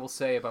thing that I will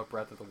say about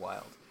Breath of the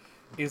Wild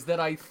is that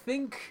I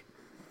think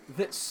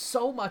that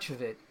so much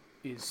of it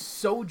is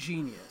so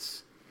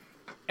genius,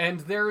 and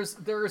there's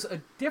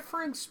a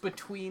difference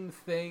between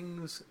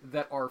things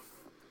that are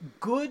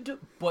good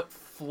but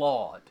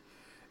flawed,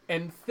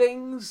 and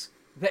things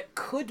that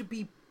could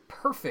be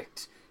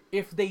perfect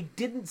if they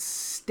didn't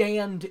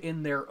stand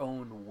in their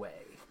own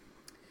way.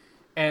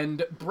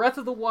 And Breath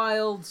of the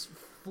Wild's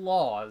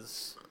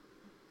flaws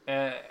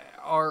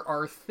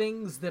are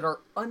things that are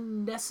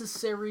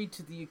unnecessary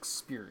to the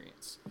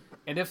experience.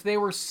 And if they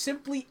were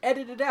simply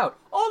edited out,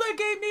 all that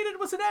game needed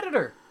was an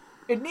editor.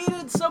 It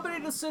needed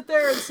somebody to sit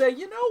there and say,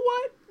 you know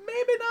what?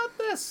 Maybe not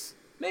this.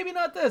 Maybe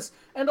not this.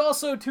 And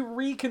also to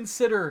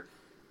reconsider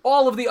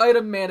all of the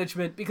item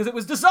management, because it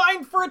was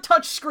designed for a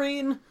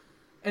touchscreen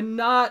and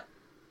not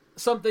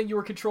something you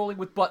were controlling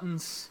with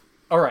buttons.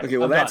 All right. Okay,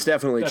 well, that's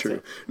definitely true.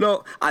 It.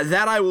 No,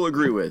 that I will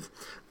agree with.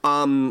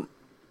 And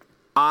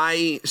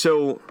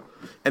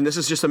this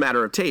is just a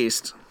matter of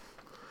taste.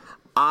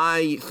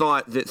 I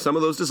thought that some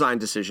of those design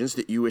decisions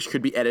that you wish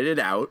could be edited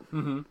out,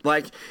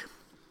 like,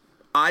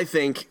 I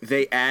think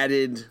they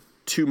added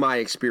to my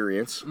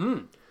experience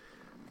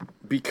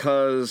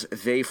because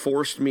they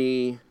forced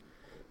me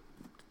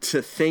to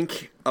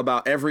think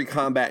about every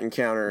combat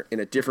encounter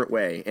in a different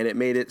way, and it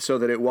made it so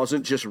that it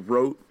wasn't just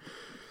rote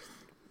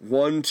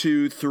 1,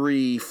 2,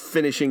 3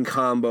 finishing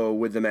combo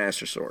with the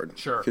Master Sword.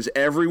 Sure. Because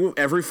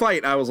every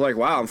fight, I was like,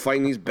 wow, I'm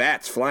fighting these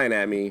bats flying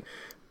at me.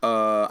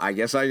 I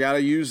guess I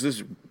gotta use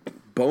this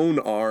bone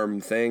arm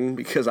thing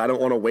because I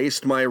don't want to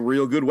waste my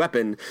real good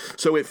weapon.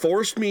 So it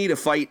forced me to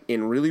fight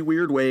in really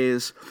weird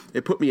ways.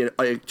 It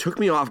took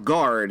me off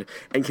guard,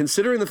 and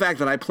considering the fact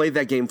that I played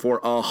that game for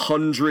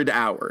 100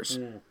 hours.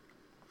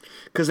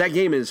 Because that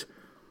game is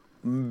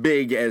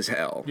big as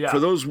hell. Yeah. For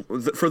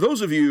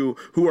those of you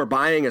who are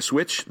buying a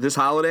Switch this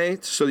holiday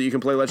so that you can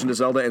play Legend of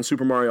Zelda and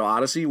Super Mario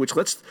Odyssey, which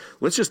let's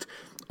just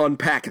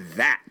unpack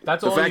that.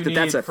 That's the all fact you that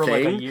need that's for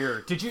thing. like a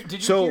year. Did you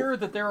hear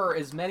that there are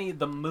as many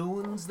the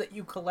moons that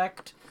you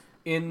collect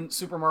in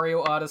Super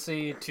Mario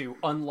Odyssey to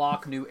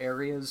unlock new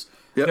areas?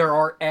 Yep. There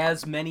are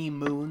as many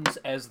moons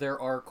as there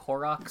are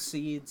Korok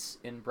seeds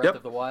in Breath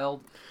of the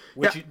Wild,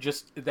 which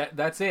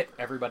that's it,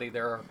 everybody.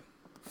 There are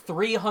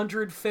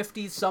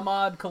 350 some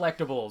odd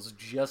collectibles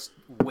just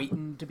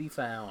waiting to be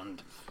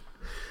found.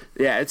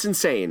 Yeah, it's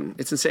insane.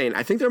 It's insane.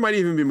 I think there might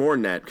even be more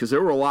than that because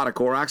there were a lot of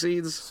Korok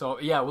seeds. So,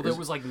 yeah, well, there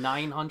was like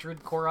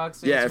 900 Korok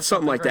seeds. Yeah, it's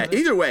something like that.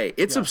 Either way,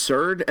 it's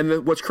absurd.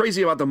 And what's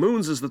crazy about the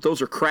moons is that those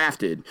are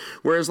crafted,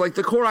 whereas like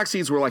the Korok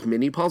seeds were like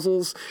mini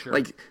puzzles. Sure.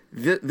 Like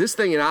this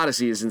thing in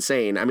Odyssey is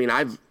insane. I mean,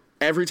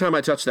 every time I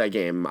touch that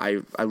game,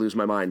 I lose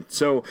my mind.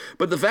 So,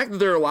 but the fact that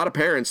there are a lot of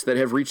parents that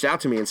have reached out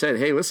to me and said,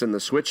 "Hey, listen, the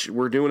Switch,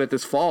 we're doing it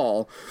this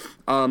fall,"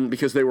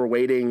 because they were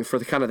waiting for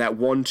the kind of that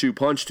 1-2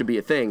 punch to be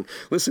a thing.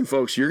 Listen,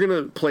 folks, you're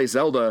gonna play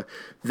Zelda.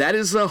 That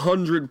is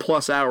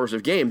 100+ hours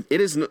of game.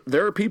 It is.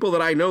 There are people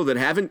that I know that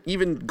haven't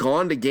even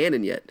gone to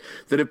Ganon yet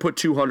that have put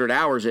 200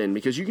 hours in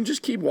because you can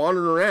just keep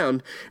wandering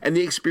around, and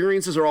the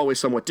experiences are always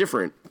somewhat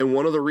different. And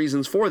one of the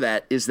reasons for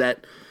that is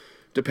that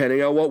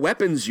depending on what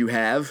weapons you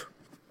have,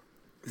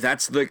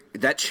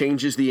 that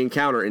changes the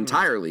encounter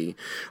entirely.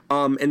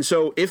 And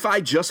so if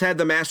I just had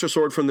the Master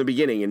Sword from the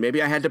beginning and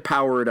maybe I had to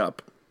power it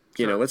up,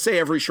 you know, let's say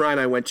every shrine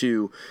I went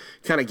to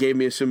kind of gave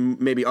me some,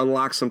 maybe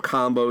unlocked some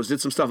combos,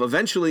 did some stuff.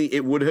 Eventually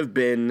it would have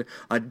been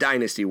a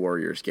Dynasty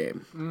Warriors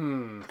game.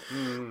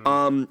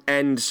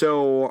 And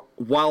so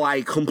while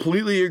I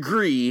completely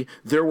agree,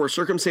 there were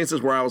circumstances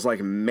where I was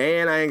like,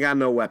 man, I ain't got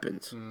no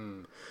weapons.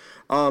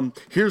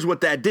 Here's what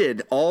that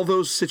did. All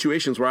those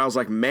situations where I was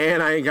like, man,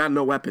 I ain't got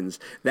no weapons.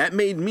 That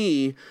made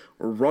me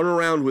run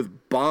around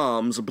with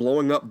bombs,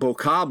 blowing up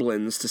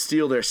bokoblins to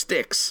steal their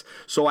sticks,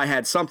 so I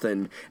had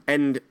something.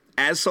 And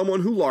as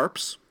someone who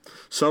LARPs,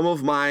 some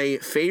of my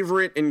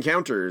favorite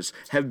encounters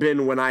have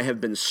been when I have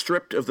been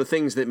stripped of the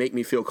things that make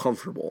me feel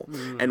comfortable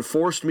and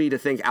forced me to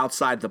think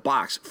outside the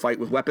box, fight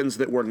with weapons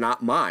that were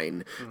not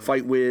mine,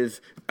 fight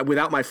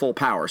without my full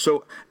power.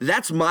 So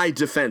that's my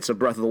defense of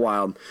Breath of the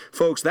Wild.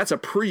 Folks, that's a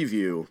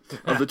preview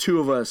of the two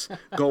of us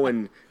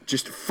going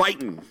just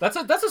fighting. That's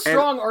a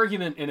strong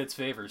argument in its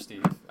favor,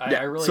 Steve.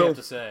 I really have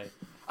to say.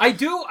 I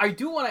do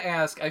want to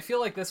ask, I feel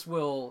like this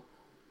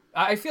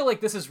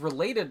is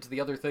related to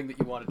the other thing that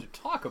you wanted to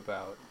talk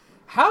about.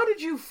 How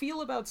did you feel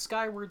about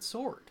Skyward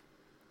Sword?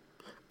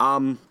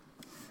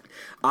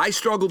 I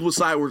struggled with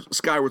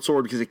Skyward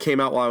Sword because it came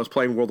out while I was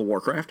playing World of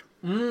Warcraft.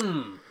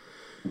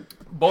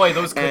 Boy,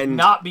 those could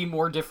not be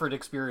more different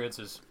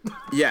experiences.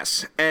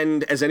 Yes,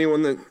 and as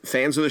anyone that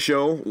fans of the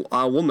show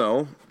will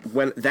know,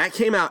 when that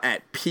came out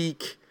at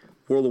peak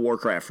World of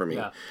Warcraft for me.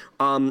 Yeah.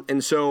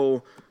 And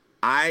so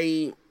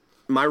my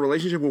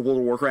relationship with World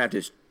of Warcraft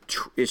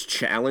is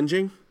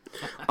challenging.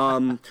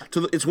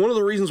 It's one of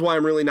the reasons why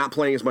I'm really not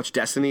playing as much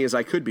Destiny as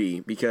I could be,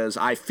 because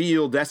I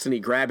feel Destiny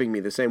grabbing me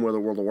the same way the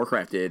World of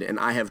Warcraft did, and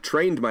I have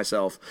trained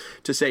myself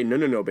to say,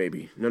 no,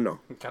 baby, no.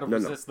 You gotta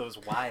resist those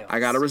wilds. I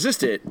gotta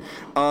resist it,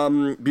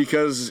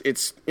 because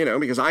it's,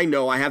 because I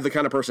know I have the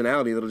kind of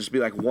personality that'll just be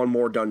like one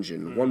more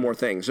dungeon, one more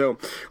thing. So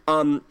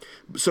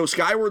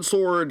Skyward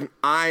Sword,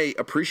 I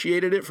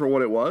appreciated it for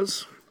what it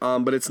was,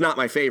 but it's not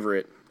my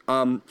favorite.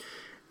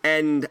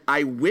 And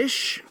I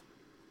wish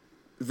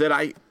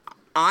that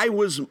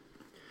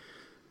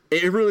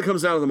it really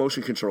comes down to the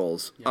motion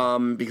controls,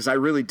 because I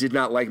really did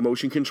not like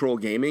motion control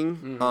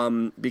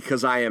gaming,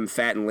 because I am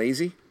fat and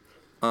lazy.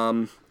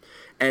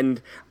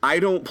 And I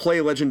don't play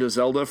Legend of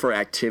Zelda for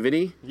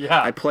activity.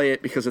 Yeah. I play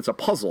it because it's a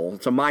puzzle.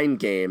 It's a mind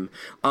game.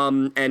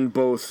 And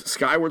both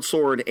Skyward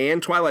Sword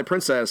and Twilight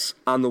Princess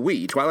on the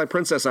Wii, Twilight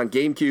Princess on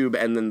GameCube,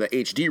 and then the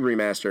HD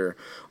remaster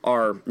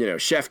are,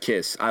 chef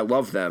kiss. I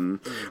love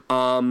them.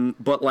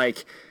 But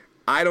like,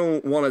 I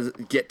don't want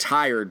to get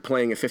tired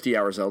playing a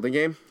 50-hour Zelda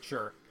game.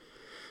 Sure.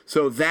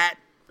 So that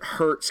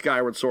hurt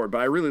Skyward Sword, but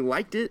I really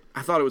liked it.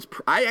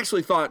 I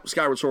actually thought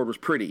Skyward Sword was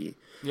pretty.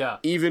 Yeah.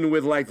 Even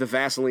with like the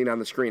Vaseline on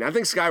the screen. I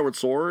think Skyward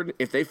Sword,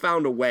 if they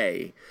found a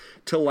way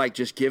to like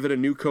just give it a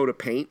new coat of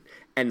paint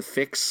and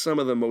fix some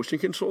of the motion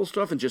control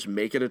stuff and just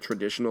make it a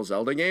traditional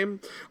Zelda game,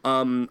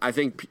 I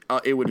think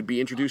it would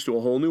be introduced to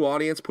a whole new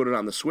audience, put it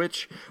on the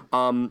Switch.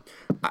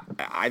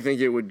 I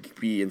think it would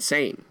be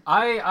insane.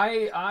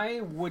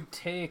 I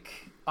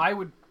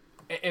would,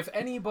 if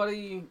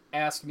anybody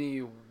asked me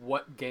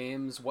what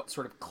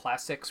sort of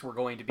classics were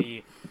going to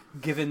be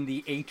given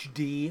the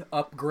HD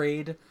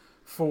upgrade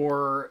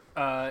for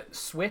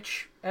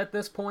Switch at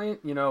this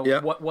point,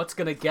 what's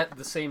going to get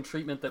the same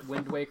treatment that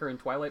Wind Waker and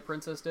Twilight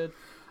Princess did,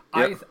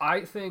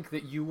 I think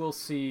that you will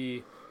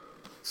see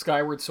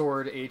Skyward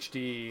Sword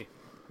HD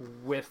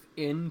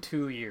within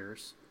 2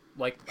 years.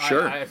 Like,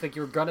 sure. I think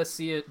you're going to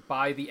see it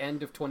by the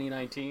end of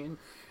 2019.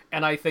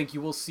 And I think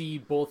you will see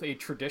both a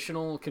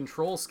traditional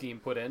control scheme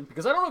put in,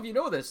 because I don't know if you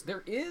know this,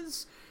 there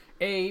is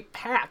a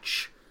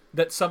patch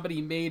that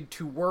somebody made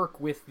to work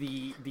with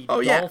the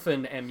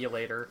Dolphin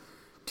emulator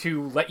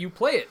to let you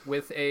play it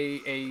with a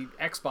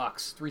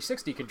Xbox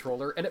 360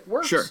 controller, and it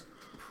works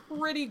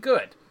pretty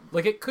good.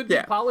 Like, it could be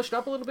polished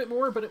up a little bit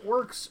more, but it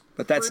works.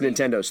 But that's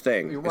Nintendo's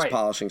thing, is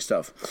polishing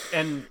stuff.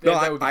 And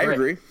that would be I great.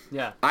 agree.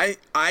 Yeah.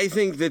 I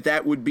think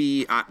that would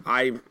be...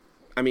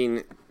 I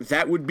mean,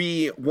 that would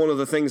be one of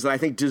the things that I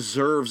think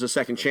deserves a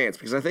second chance,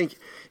 because I think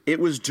it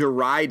was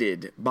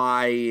derided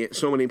by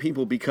so many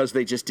people because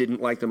they just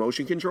didn't like the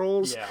motion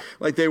controls. Yeah.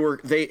 Like,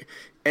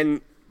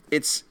 and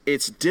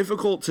it's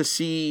difficult to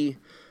see,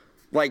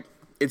 like,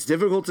 it's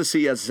difficult to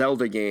see a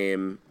Zelda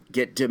game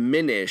get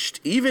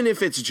diminished, even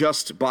if it's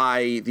just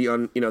by the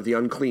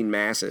unclean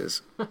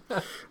masses,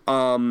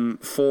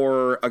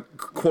 for a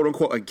quote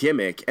unquote a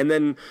gimmick, and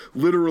then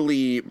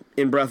literally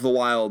in Breath of the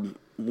Wild,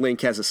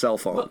 Link has a cell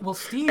phone. Well,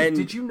 Steve,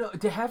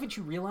 haven't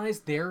you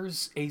realized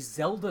there's a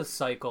Zelda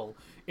cycle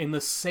in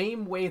the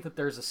same way that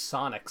there's a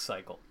Sonic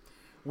cycle,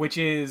 which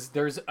is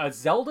there's a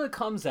Zelda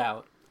comes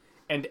out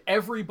and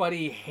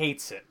everybody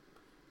hates it,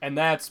 and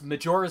that's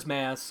Majora's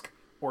Mask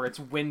or it's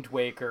Wind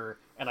Waker.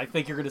 And I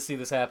think you're going to see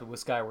this happen with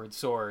Skyward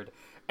Sword.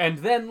 And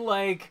then,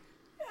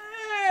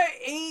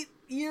 8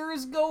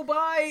 years go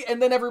by,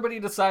 and then everybody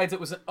decides it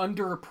was an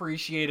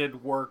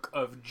underappreciated work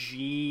of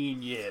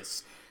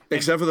genius.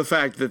 Except for the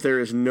fact that there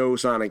is no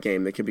Sonic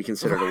game that can be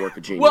considered a work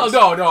of genius.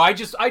 Well, no, I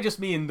just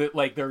mean that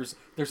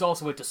there's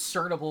also a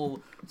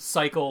discernible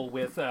cycle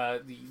with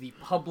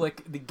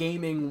the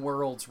gaming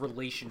world's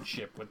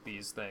relationship with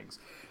these things.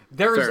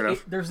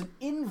 There's an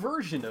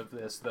inversion of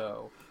this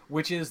though,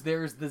 which is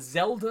there's the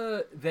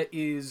Zelda that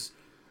is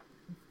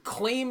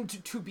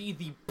claimed to be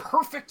the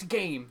perfect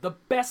game, the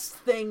best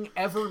thing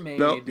ever made.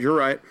 No, you're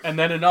right. And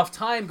then enough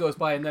time goes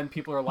by, and then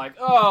people are like,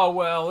 "Oh,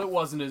 well, it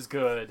wasn't as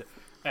good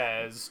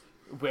as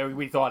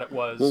we thought it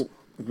was." Well,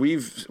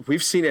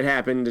 we've seen it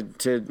happen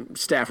to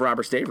staff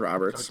Roberts, Dave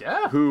Roberts,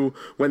 who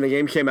when the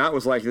game came out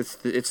was like,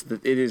 it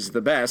is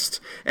the best,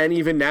 and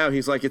even now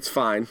he's like, it's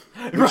fine.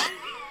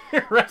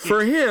 Right.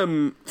 For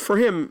him,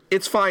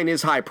 it's fine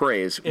is high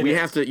praise. You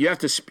have to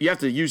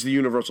use the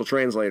universal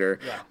translator.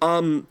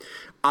 Yeah.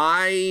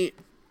 I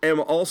am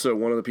also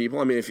one of the people.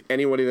 I mean, if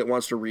anybody that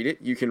wants to read it,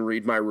 you can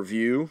read my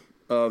review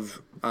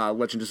of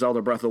Legend of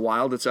Zelda Breath of the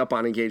Wild. It's up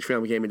on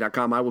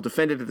EngageFamilyGaming.com. I will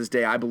defend it to this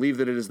day. I believe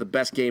that it is the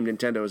best game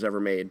Nintendo has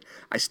ever made.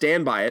 I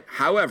stand by it.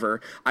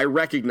 However, I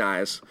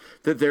recognize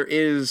that there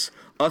is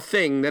a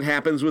thing that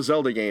happens with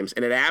Zelda games,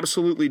 and it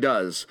absolutely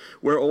does,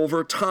 where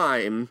over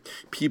time,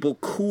 people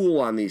cool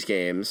on these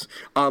games.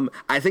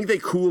 I think they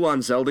cool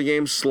on Zelda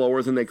games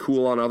slower than they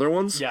cool on other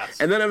ones. Yes.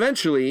 And then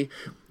eventually,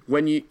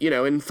 when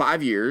in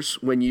 5 years,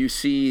 when you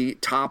see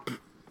top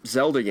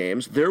Zelda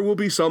games, there will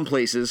be some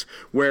places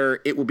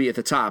where it will be at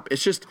the top.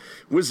 It's just,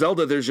 with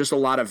Zelda, there's just a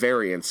lot of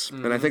variance.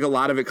 Mm-hmm. And I think a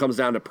lot of it comes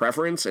down to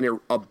preference, and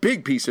a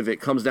big piece of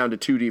it comes down to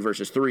 2D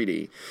versus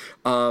 3D.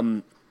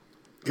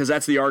 Because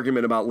that's the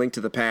argument about Link to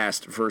the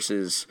Past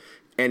versus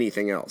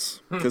anything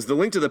else. Because the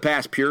Link to the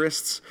Past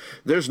purists,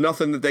 there's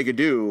nothing that they could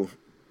do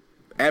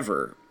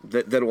ever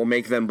that will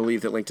make them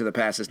believe that Link to the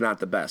Past is not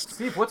the best.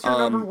 Steve, what's your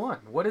number one?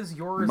 What is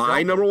your My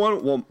Zelda? number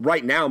one? Well,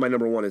 right now my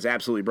number one is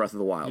absolutely Breath of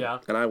the Wild. Yeah.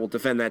 And I will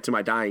defend that to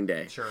my dying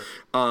day. Sure.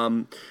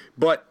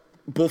 But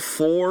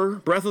before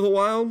Breath of the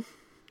Wild,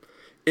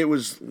 it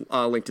was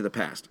Link to the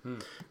Past.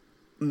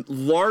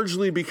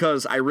 Largely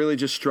because I really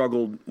just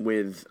struggled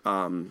with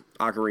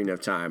Ocarina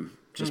of Time.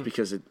 Just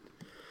because it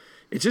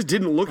just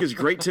didn't look as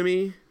great to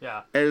me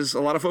as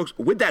a lot of folks.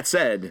 With that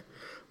said,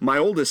 my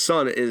oldest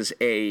son is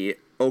a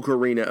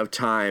Ocarina of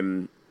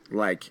Time,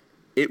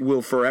 it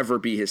will forever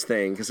be his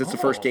thing, because it's the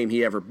first game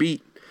he ever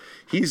beat.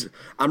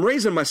 I'm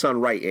raising my son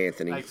right,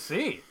 Anthony. I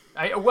see.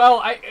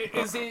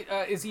 Is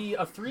he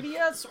a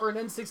 3DS or an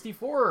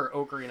N64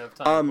 Ocarina of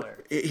Time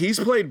player? He's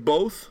played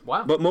both.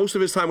 Wow. But most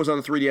of his time was on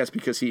the 3DS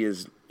because he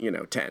is,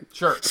 10.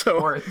 Sure. So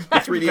the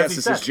 3DS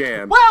is his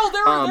jam. Well,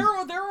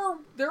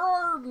 there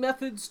are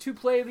methods to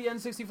play the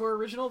N64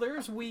 original.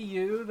 There's Wii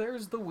U.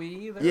 There's the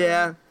Wii.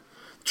 Yeah.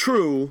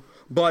 True.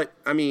 But,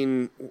 I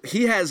mean,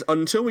 he has,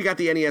 until we got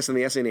the NES and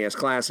the SNES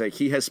Classic,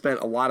 he has spent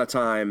a lot of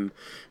time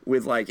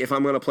with, if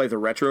I'm going to play the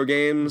retro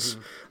games,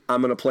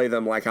 I'm going to play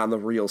them, on the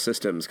real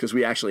systems, because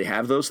we actually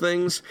have those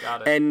things.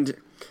 Got it. And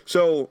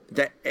so,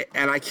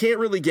 and I can't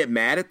really get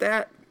mad at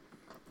that,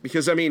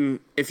 because, I mean,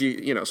 if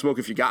you, smoke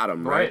if you got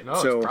them, right? No,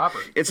 so it's proper.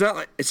 It's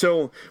not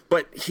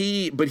but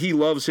he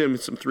loves him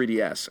some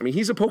 3DS. I mean,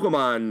 he's a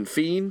Pokemon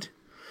fiend,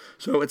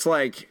 so it's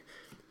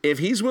if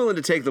he's willing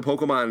to take the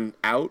Pokemon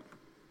out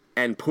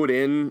and put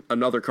in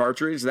another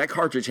cartridge, that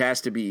cartridge has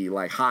to be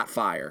hot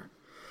fire.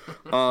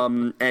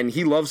 And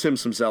he loves him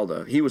some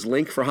Zelda. He was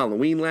Link for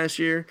Halloween last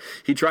year.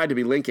 He tried to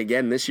be Link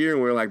again this year,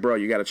 and we were like, bro,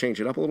 you got to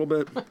change it up a little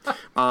bit.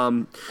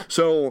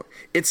 So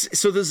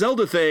the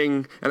Zelda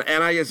thing, and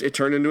I guess it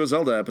turned into a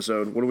Zelda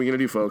episode. What are we gonna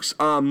do, folks?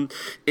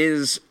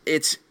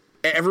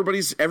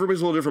 Everybody's a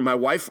little different. My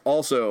wife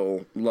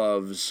also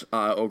loves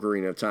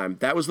Ocarina of Time.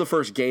 That was the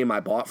first game I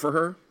bought for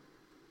her.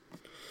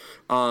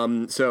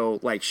 And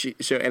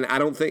I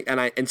don't think,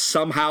 and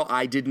somehow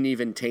I didn't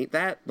even taint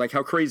that.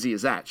 How crazy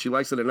is that? She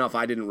likes it enough,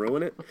 I didn't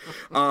ruin it.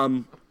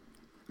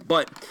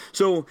 But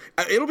so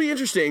it'll be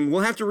interesting.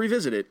 We'll have to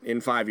revisit it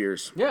in 5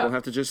 years. Yeah. We'll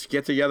have to just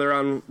get together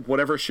on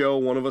whatever show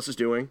one of us is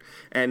doing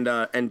and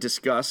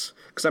discuss,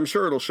 because I'm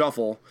sure it'll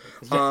shuffle.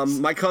 Yes.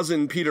 My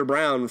cousin Peter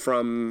Brown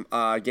from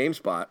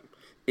GameSpot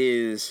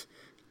is.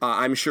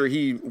 I'm sure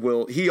he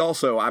will. He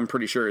also, I'm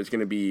pretty sure, is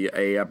going to be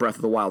a Breath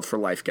of the Wild for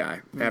life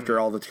guy after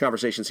all the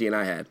conversations he and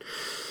I had.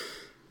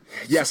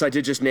 Yes, I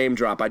did just name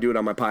drop. I do it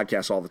on my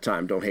podcast all the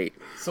time. Don't hate.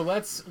 So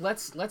let's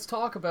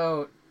talk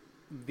about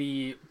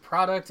the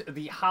product,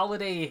 the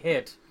holiday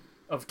hit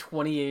of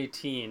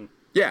 2018,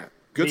 Yeah,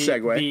 good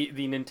segue.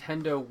 The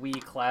Nintendo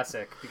Wii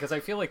Classic, because I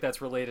feel like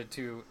that's related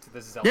to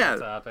this Zelda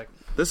topic.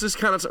 This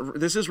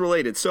is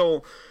related.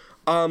 So,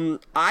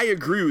 I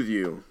agree with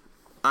you.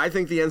 I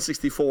think the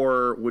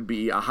N64 would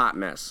be a hot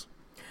mess.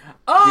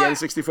 The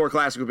N64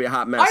 Classic would be a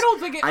hot mess. I don't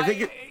think it.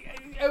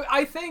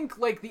 I think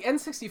like the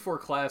N64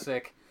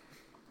 Classic,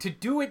 to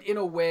do it in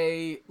a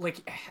way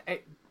like,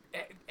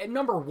 at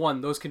number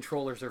one, those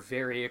controllers are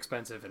very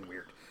expensive and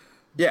weird.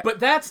 Yeah. But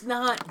that's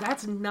not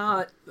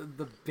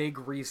the big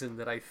reason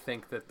that I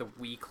think that the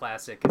Wii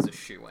Classic is a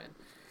shoo-in.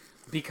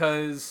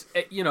 Because,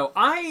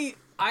 I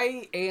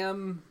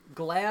am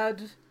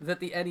glad that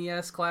the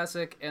NES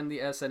Classic and the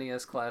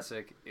SNES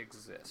Classic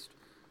exist.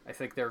 I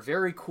think they're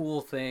very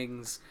cool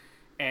things,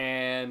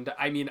 and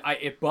I mean,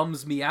 it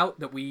bums me out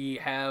that we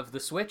have the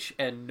Switch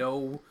and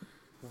no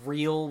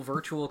real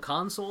virtual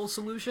console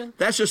solution.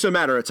 That's just a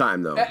matter of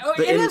time, though.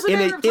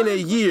 In a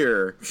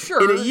year,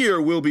 sure. In a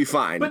year, we'll be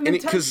fine. But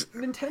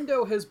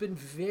Nintendo has been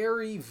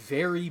very,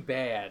 very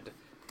bad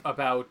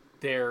about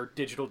their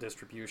digital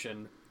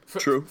distribution.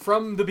 True.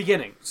 From the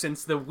beginning.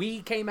 Since the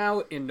Wii came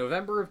out in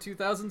November of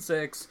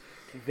 2006,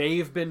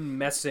 they've been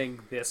messing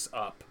this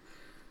up.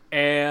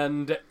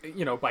 And,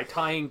 by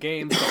tying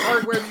games to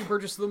hardware that you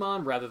purchase them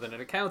on rather than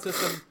an account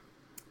system.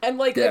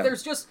 And,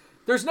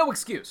 there's no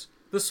excuse.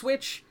 The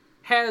Switch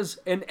has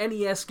an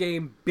NES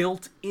game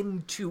built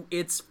into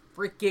its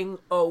freaking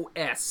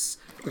OS.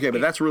 Okay,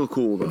 but that's real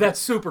cool, though. That's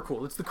super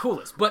cool. It's the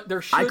coolest. But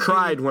there should I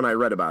cried when I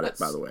read about it,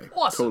 by the way.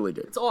 Awesome. Totally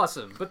did. It's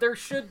awesome. But there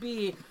should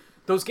be...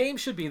 Those games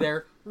should be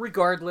there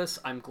regardless.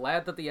 I'm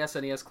glad that the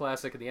SNES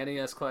Classic and the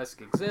NES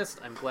Classic exist.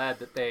 I'm glad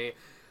that they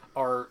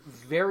are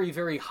very,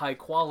 very high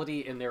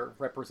quality in their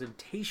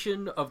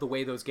representation of the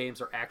way those games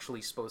are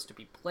actually supposed to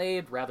be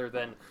played, rather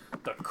than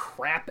the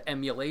crap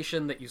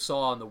emulation that you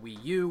saw on the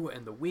Wii U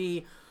and the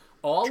Wii.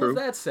 All of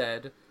that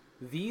said,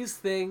 these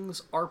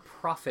things are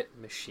profit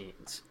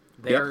machines.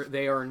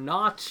 They are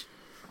not,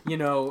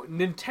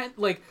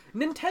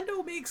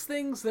 Nintendo makes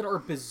things that are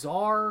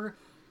bizarre,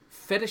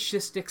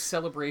 fetishistic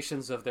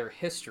celebrations of their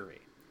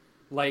history.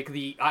 Like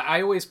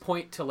I always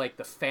point to like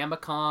the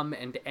Famicom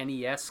and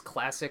NES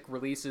Classic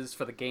releases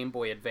for the Game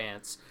Boy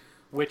Advance,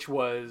 which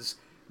was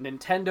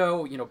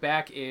Nintendo,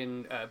 back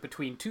in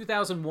between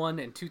 2001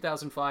 and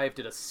 2005,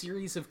 did a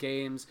series of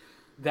games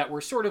that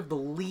were sort of the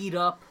lead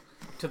up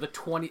to the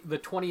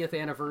 20th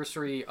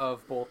anniversary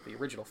of both the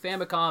original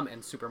Famicom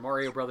and Super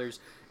Mario Brothers,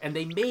 and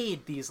they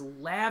made these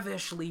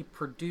lavishly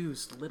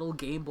produced little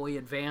Game Boy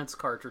Advance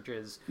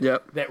cartridges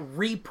that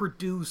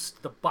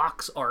reproduced the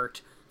box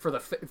art for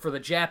the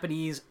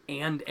Japanese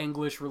and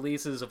English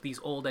releases of these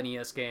old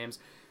NES games.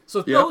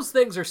 So those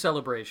things are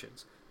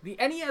celebrations. The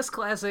NES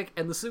Classic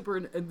and the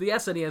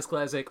SNES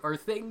Classic are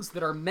things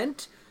that are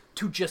meant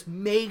to just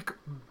make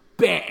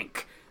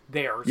bank.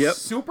 They are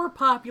super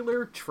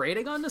popular,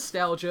 trading on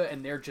nostalgia,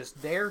 and they're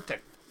just there to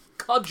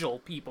cudgel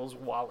people's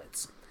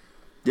wallets.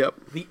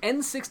 Yep. The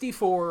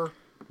N64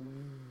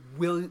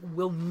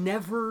 will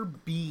never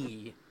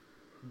be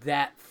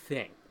that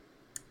thing,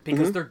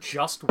 because there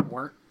just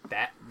weren't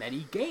that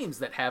many games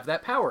that have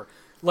that power.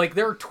 Like,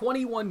 there are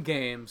 21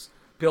 games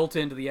built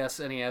into the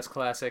SNES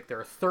Classic. There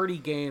are 30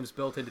 games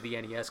built into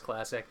the NES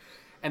Classic.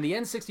 And the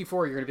N64,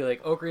 you're going to be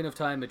like Ocarina of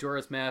Time,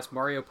 Majora's Mask,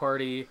 Mario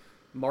Party,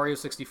 Mario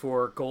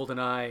 64,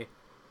 GoldenEye,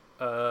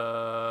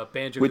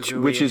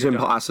 Banjo-Kazooie, which is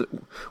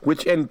impossible.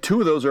 And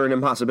two of those are an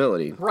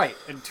impossibility. Right,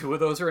 and two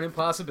of those are an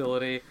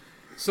impossibility.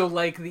 So,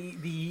 like,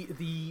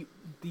 the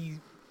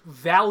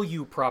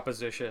value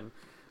proposition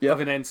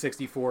of an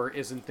N64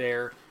 isn't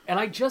there. And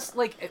I just,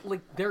 like,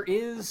 there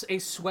is a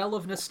swell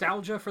of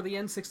nostalgia for the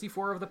N64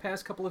 over the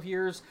past couple of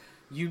years.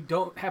 You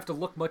don't have to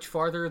look much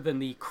farther than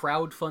the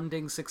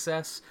crowdfunding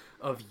success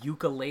of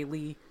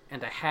Yooka-Laylee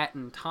and A Hat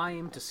in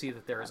Time to see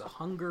that there is a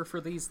hunger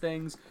for these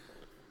things.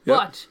 Yep.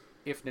 But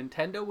if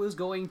Nintendo was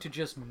going to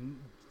just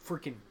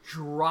freaking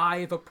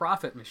drive a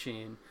profit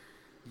machine,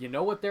 you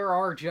know what there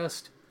are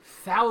just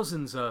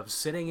thousands of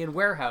sitting in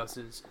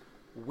warehouses?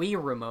 Wii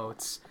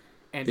remotes.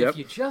 And if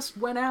you just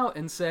went out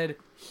and said,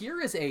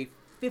 here is a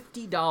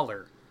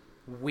 $50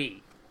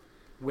 Wii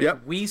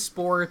with Wii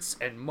Sports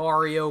and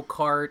Mario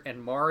Kart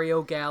and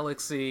Mario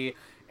Galaxy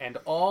and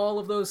all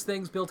of those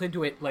things built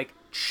into it, like,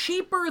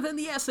 cheaper than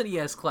the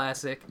SNES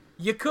Classic,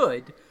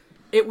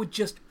 it would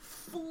just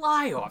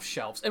fly off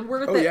shelves. And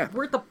we're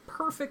at the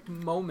perfect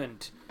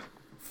moment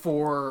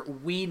for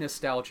Wii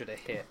nostalgia to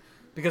hit.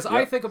 Because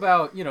I think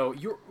about,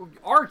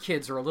 our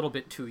kids are a little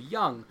bit too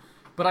young,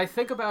 but I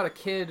think about a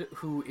kid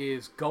who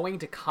is going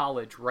to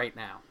college right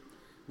now.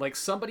 Like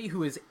somebody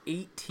who is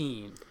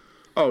 18.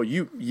 Oh,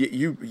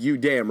 you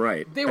damn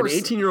right. An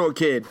 18-year-old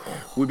kid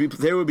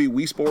there would be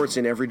Wii Sports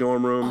in every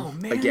dorm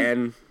room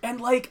again. And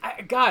like,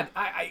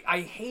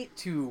 I hate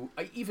to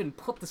even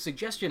put the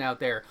suggestion out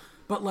there,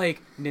 but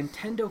like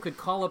Nintendo could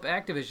call up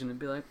Activision and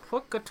be like,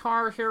 put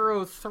Guitar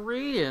Hero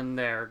 3 in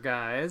there,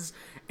 guys,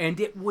 and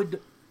it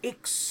would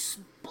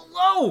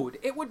explode.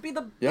 It would be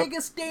the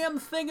biggest damn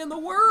thing in the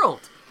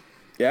world.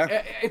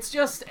 Yeah. It's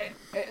just,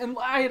 and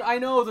I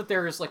know that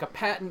there's like a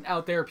patent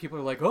out there. People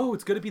are like, oh,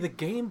 it's going to be the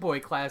Game Boy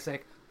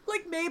Classic.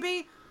 Like,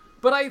 maybe.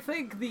 But I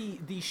think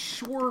the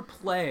sure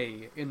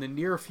play in the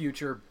near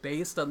future,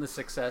 based on the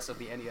success of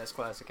the NES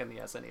Classic and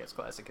the SNES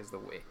Classic, is the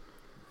Wii.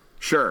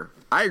 Sure,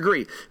 I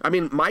agree. I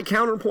mean, my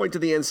counterpoint to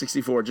the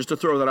N64, just to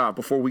throw that out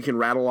before we can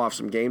rattle off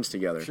some games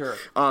together, sure,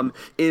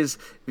 is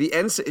the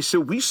So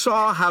we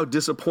saw how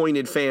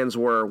disappointed fans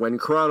were when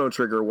Chrono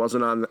Trigger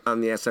wasn't on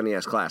the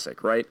SNES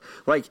Classic, right?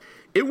 Like,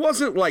 it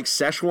wasn't like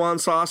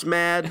Szechuan sauce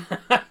mad.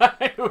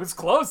 It was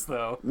close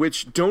though.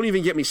 Which, don't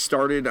even get me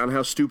started on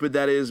how stupid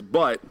that is,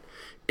 but.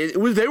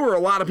 There were a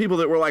lot of people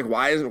that were like,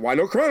 why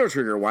no Chrono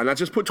Trigger? Why not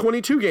just put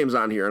 22 games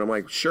on here? And I'm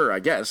like, sure, I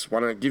guess. Why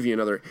not give you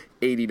another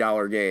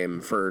 $80 game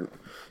for,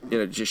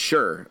 just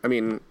sure. I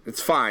mean, it's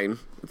fine.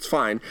 It's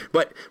fine.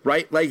 But,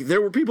 right, like,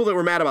 there were people that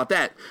were mad about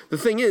that. The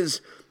thing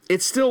is,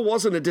 it still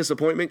wasn't a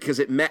disappointment because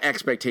it met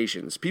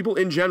expectations. People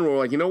in general were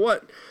like, you know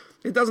what?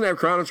 It doesn't have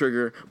Chrono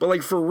Trigger, but,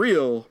 like, for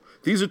real,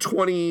 these are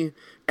 20,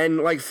 and,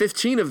 like,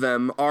 15 of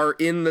them are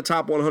in the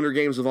top 100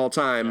 games of all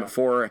time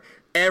for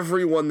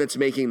everyone that's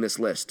making this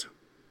list.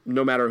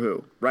 No matter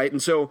who, right?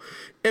 And so,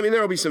 I mean,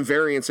 there will be some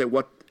variance at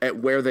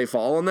where they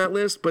fall on that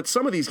list, but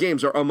some of these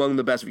games are among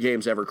the best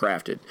games ever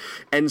crafted.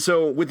 And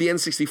so, with the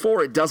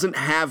N64, it doesn't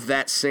have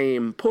that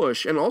same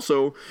push, and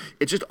also,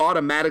 it just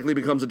automatically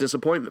becomes a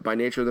disappointment by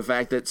nature of the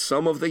fact that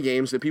some of the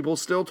games that people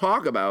still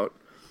talk about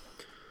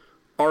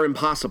are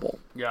impossible.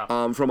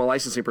 Yeah. From a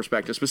licensing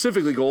perspective,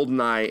 specifically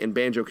GoldenEye and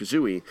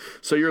Banjo-Kazooie.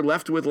 So you're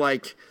left with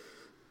like.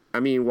 I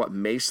mean, what,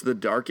 Mace the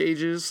Dark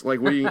Ages? Like,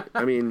 what do you,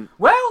 I mean...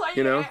 Well,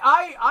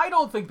 I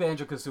don't think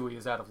Banjo-Kazooie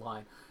is out of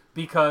line,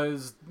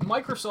 because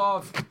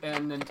Microsoft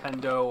and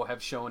Nintendo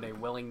have shown a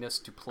willingness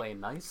to play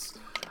nice.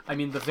 I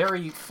mean, the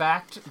very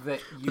fact that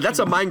you... But that's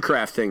a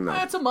Minecraft thing, though.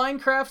 That's a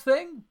Minecraft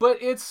thing, but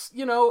it's,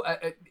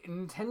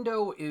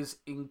 Nintendo is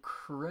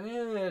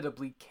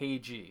incredibly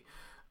cagey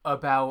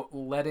about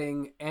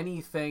letting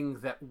anything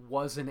that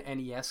was an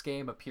NES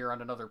game appear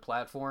on another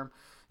platform.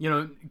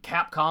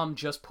 Capcom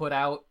just put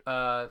out,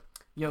 the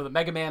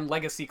Mega Man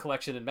Legacy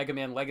Collection and Mega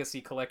Man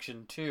Legacy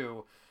Collection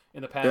 2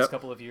 in the past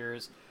couple of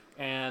years.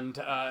 And,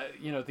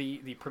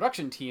 the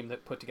production team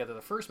that put together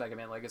the first Mega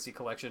Man Legacy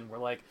Collection were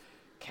like,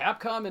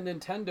 Capcom and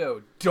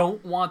Nintendo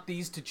don't want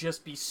these to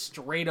just be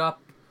straight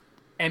up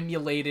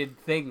emulated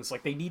things.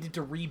 Like, they needed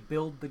to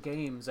rebuild the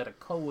games at a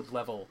code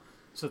level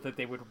so that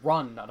they would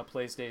run on a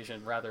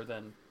PlayStation rather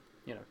than,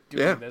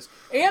 doing this.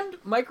 And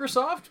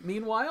Microsoft,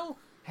 meanwhile...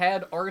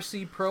 had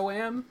RC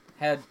Pro-Am,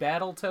 had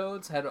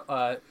Battletoads, had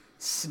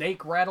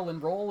Snake Rattle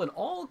and Roll, and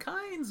all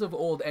kinds of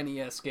old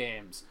NES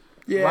games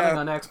running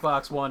on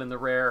Xbox One in the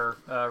Rare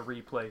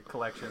Replay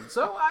collection.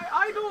 So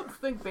I don't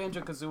think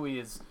Banjo-Kazooie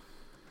is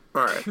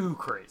too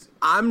crazy.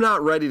 I'm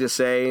not ready to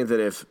say that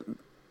if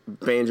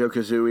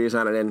Banjo-Kazooie is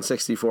on an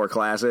N64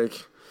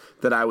 Classic,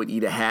 that I would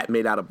eat a hat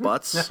made out of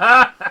butts.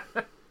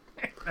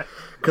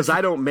 Because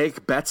I don't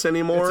make bets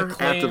anymore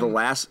after the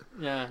last...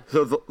 Yeah.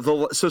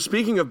 So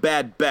speaking of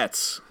bad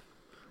bets,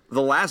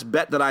 the last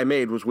bet that I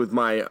made was with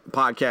my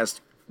podcast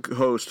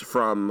host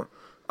from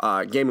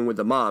Gaming with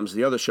the Moms,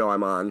 the other show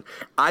I'm on.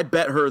 I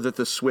bet her that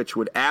the Switch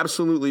would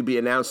absolutely be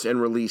announced and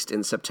released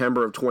in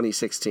September of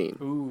 2016.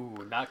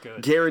 Ooh, not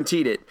good.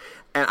 Guaranteed it.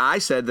 And I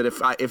said that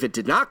if it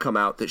did not come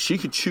out, that she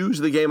could choose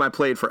the game I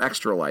played for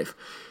Extra Life.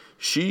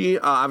 She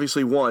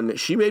obviously won.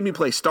 She made me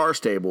play Star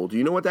Stable. Do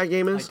you know what that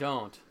game is? I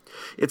don't.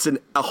 It's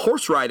a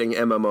horse riding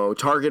MMO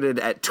targeted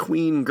at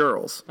tween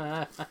girls.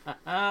 It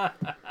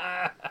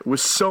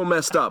was so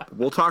messed up.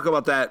 We'll talk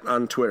about that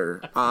on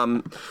Twitter.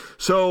 All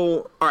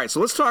right, so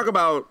let's talk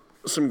about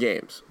some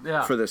games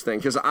for this thing.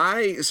 Because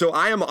I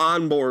am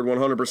on board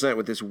 100%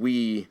 with this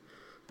Wii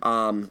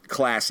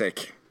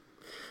Classic.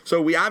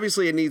 So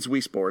it needs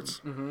Wii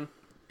Sports. Mm-hmm.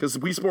 Because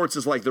Wii Sports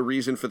is like the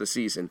reason for the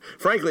season.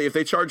 Frankly, if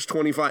they charged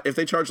like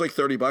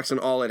 $30 and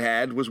all it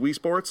had was Wii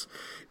Sports,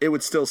 it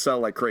would still sell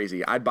like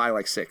crazy. I'd buy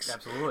like 6.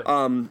 Absolutely.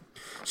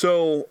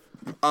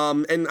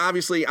 And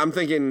obviously, I'm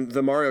thinking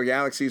the Mario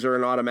Galaxies are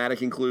an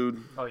automatic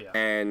include. Oh yeah.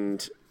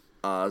 And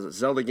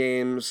Zelda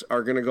games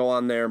are gonna go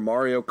on there.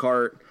 Mario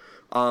Kart.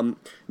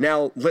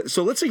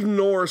 Let's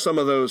ignore some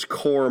of those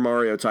core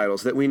Mario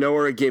titles that we know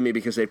are a gimme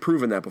because they've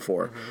proven that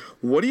before.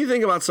 Mm-hmm. What do you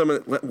think about some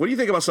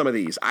of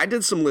these? I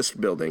did some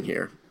list building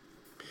here.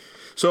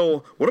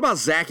 So, what about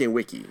Zack and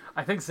Wiki?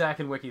 I think Zack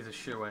and Wiki is a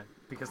shoo-in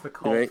because the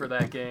cult for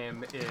that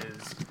game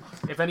is,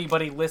 if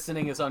anybody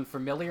listening is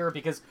unfamiliar,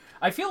 because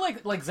I feel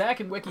like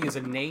Zack and Wiki is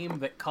a name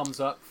that comes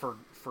up for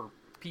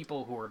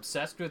people who are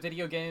obsessed with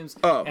video games,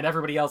 and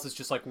everybody else is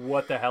just like,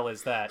 what the hell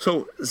is that?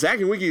 So, Zack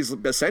and Wiki is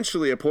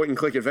essentially a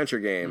point-and-click adventure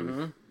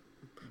game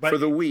for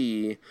the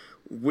Wii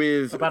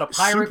with about a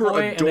pirate super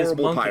boy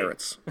adorable and his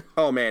pirates.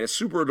 Oh man, it's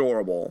super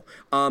adorable.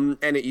 And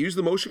it used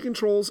the motion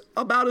controls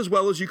about as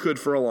well as you could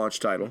for a launch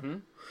title. Mm-hmm.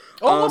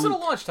 Oh, it wasn't a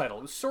launch title.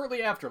 It was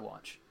shortly after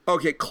launch.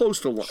 Okay, close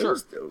to launch. Sure.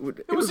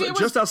 It was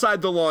just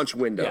outside the launch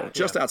window. Yeah,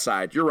 just yeah.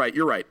 outside. You're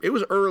right. It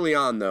was early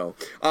on, though.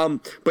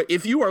 But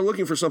if you are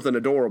looking for something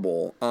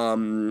adorable,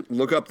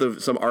 look up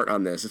some art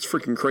on this. It's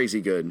freaking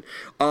crazy good.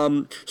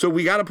 So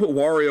we got to put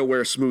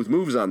WarioWare Smooth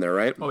Moves on there,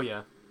 right? Oh,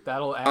 yeah.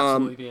 That'll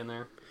absolutely be in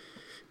there.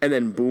 And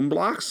then Boom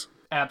Blocks?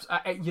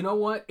 You know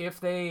what?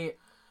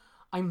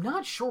 I'm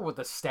not sure what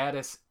the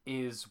status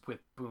is with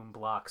Boom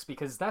Blocks,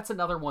 because that's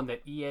another one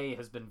that EA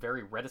has been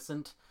very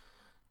reticent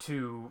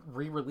to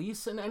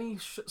re-release in any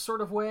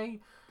sort of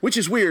way. Which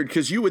is weird,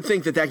 because you would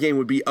think that game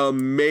would be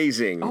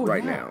amazing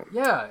now.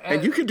 Yeah.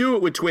 And you can do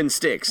it with twin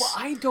sticks.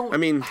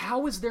 Well,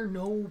 how is there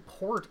no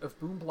port of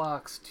Boom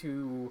Blocks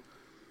to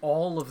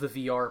all of the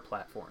VR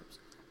platforms?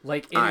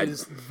 Like,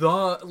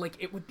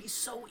 it would be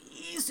so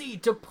easy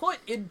to put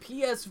in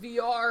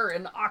PSVR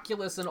and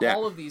Oculus and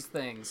all of these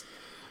things.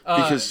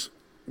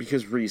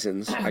 Because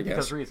reasons, I guess.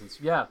 Because reasons,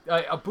 yeah.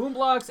 A Boom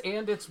Blocks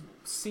and its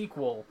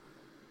sequel,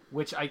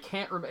 which I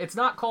can't remember. It's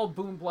not called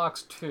Boom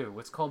Blocks 2.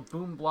 It's called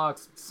Boom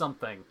Blocks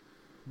something.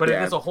 But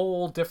it is a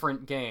whole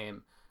different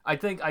game. I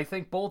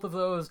think both of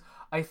those,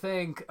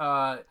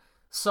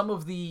 some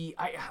of the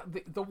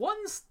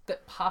ones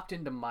that popped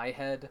into my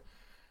head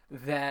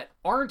that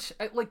aren't,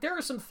 like, there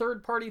are some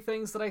third-party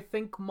things that I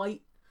think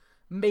might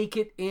make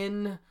it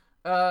in.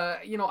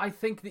 I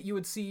think that you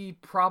would see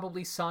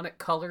probably Sonic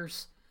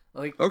Colors.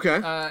 Like, okay,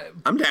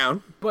 I'm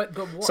down. But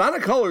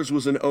Sonic Colors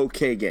was an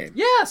okay game.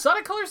 Yeah,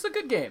 Sonic Colors is a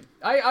good game.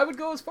 I would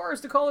go as far as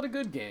to call it a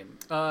good game.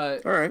 All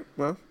right,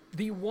 well.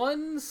 The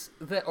ones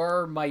that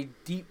are my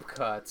deep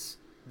cuts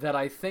that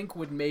I think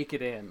would make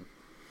it in,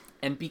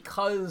 and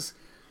because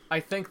I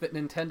think that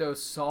Nintendo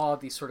saw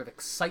the sort of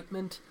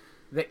excitement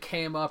that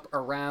came up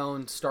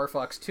around Star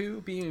Fox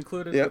 2 being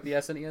included with the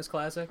SNES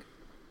Classic.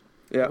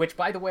 Yeah. Which,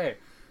 by the way,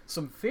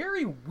 some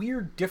very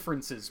weird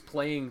differences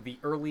playing the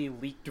early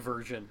leaked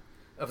version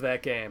of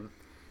that game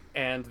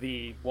and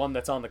the one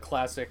that's on the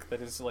Classic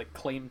that is, like,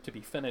 claimed to be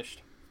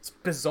finished. It's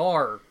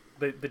bizarre,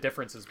 the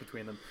differences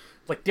between them.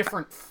 Like,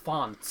 different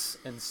fonts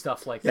and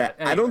stuff like that.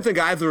 Anyway. I don't think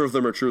either of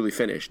them are truly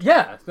finished.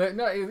 Yeah.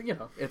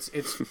 No, it's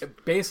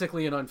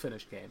basically an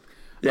unfinished game.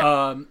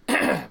 Yeah.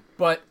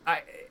 But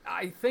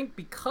I think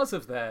because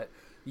of that,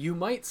 you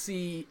might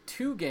see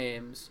two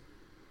games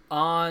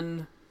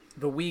on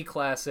the Wii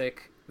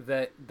Classic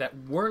that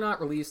were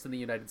not released in the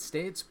United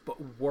States,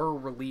 but were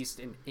released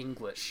in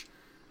English.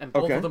 And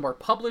both of them are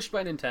published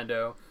by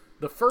Nintendo.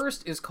 The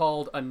first is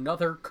called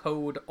Another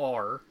Code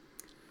R.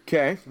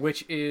 Okay.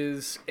 Which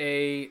is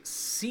a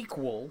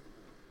sequel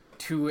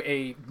to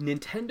a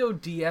Nintendo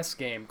DS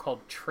game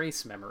called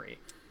Trace Memory.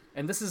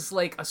 And this is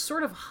like a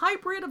sort of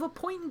hybrid of a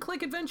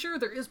point-and-click adventure.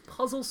 There is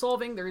puzzle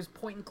solving, there is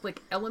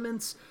point-and-click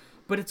elements,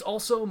 but it's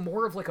also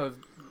more of like a,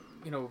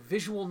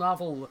 visual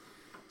novel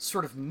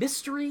sort of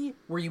mystery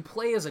where you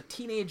play as a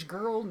teenage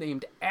girl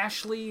named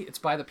Ashley. It's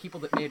by the people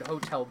that made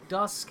Hotel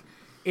Dusk.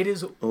 It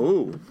is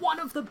one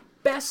of the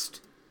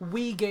best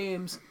Wii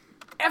games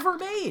ever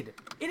made.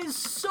 It is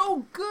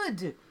so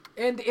good.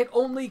 And it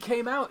only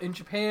came out in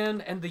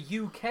Japan and the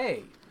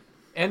UK.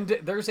 And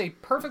there's a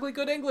perfectly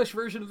good English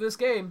version of this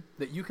game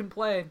that you can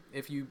play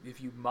if you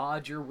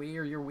mod your Wii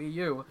or your Wii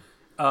U.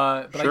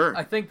 But sure.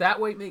 I think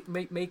that way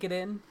make it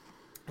in.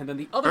 And then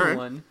the other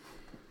one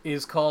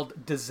is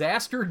called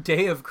Disaster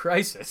Day of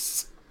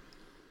Crisis,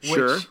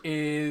 which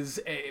is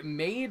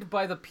made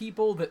by the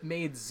people that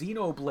made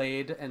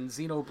Xenoblade and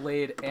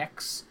Xenoblade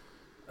X.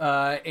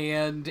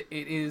 And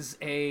it is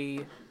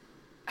a...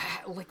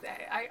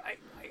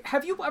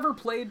 have you ever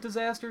played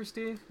Disaster,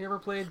 Steve? You ever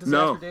played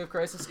Disaster Day of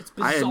Crisis? It's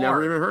bizarre. I had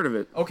never even heard of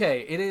it.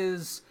 Okay, it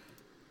is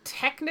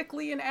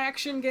technically an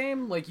action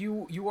game. Like,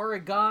 you are a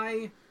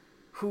guy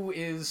who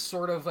is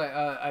sort of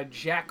a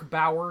Jack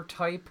Bauer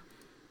type,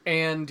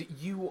 and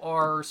you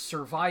are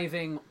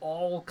surviving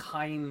all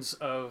kinds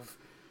of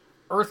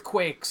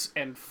earthquakes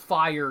and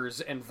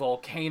fires and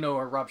volcano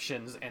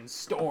eruptions and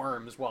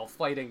storms while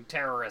fighting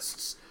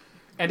terrorists.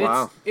 And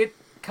it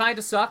kind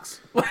of sucks.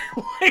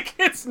 Like,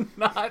 it's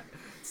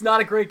not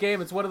a great game.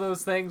 It's one of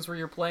those things where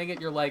you're playing it,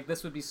 you're like,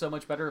 this would be so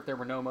much better if there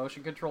were no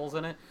motion controls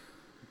in it.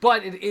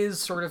 But it is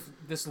sort of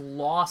this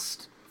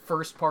lost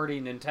first-party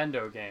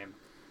Nintendo game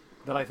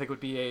that I think would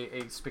be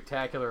a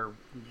spectacular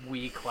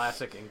Wii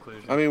Classic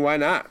inclusion. I mean, why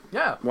not?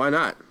 Yeah. Why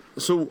not?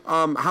 So,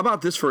 how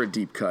about this for a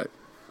deep cut?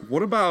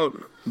 What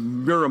about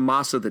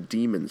Muramasa the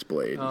Demon's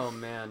Blade? Oh,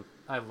 man.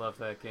 I love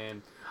that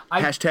game.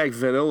 Hashtag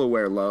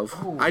Vanillaware love.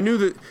 Ooh. I knew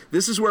that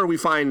this is where we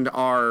find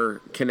our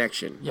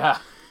connection. Yeah.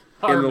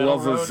 In the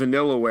love of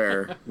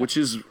Vanillaware, which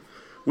is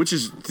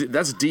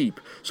that's deep.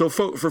 So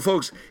for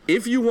folks,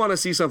 if you want to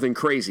see something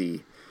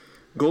crazy,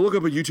 go look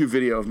up a YouTube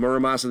video of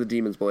Muramasa the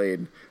Demon's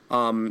Blade.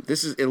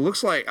 It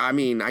looks like, I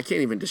can't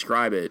even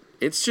describe it.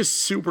 It's just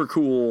super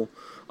cool.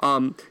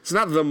 It's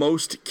not the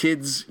most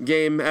kids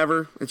game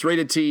ever. It's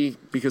rated T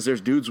because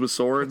there's dudes with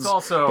swords. It's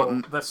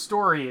also, the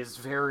story is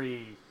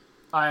very...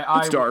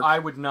 It's dark. I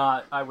would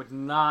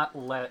not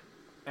let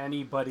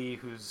anybody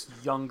who's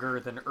younger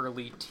than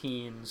early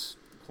teens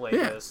play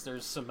this.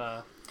 There's some...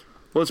 Well,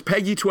 it's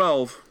PEGI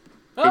 12.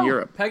 in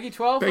Europe. Peggy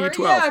 12? Peggy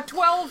 12. Yeah,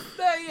 12.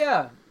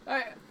 Yeah.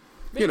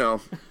 You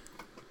know,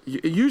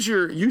 use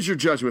your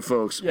judgment,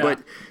 folks. Yeah. But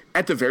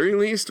at the very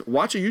least,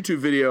 watch a YouTube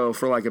video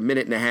for like a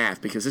minute and a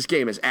half because this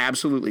game is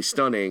absolutely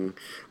stunning.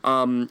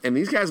 And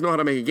these guys know how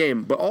to make a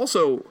game. But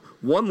also,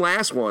 one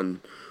last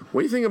one.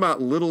 What do you think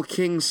about Little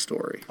King's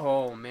story?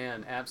 Oh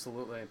man,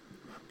 absolutely.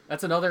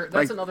 That's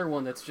another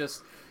one that's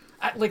just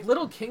like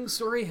Little King's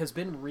story has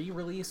been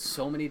re-released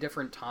so many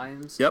different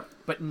times. Yep.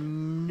 But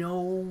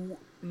none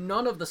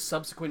of the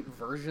subsequent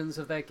versions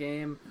of that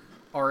game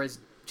are as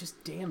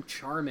just damn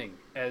charming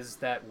as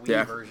that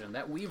Wii version.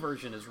 That Wii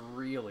version is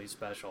really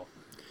special.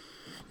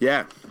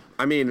 Yeah.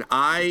 I mean,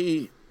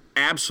 I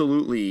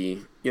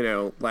absolutely,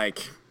 it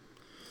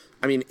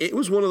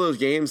was one of those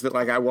games that,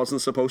 like, I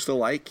wasn't supposed to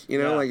like,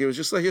 like, it was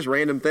just, like, this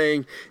random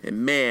thing,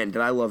 and, man,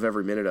 did I love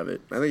every minute of it.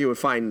 I think it would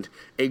find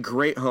a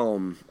great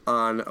home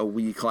on a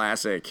Wii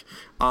Classic,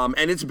 and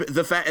it's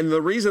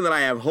the reason that I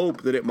have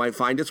hope that it might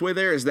find its way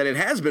there is that it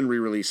has been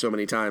re-released so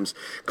many times.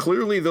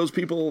 Clearly, those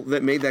people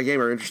that made that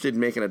game are interested in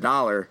making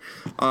 $1,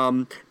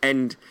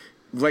 and,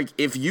 like,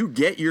 if you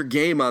get your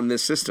game on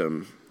this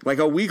system, like,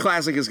 a Wii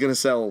Classic is going to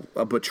sell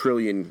a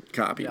bajillion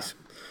copies. Yeah.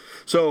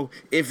 So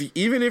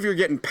even if you're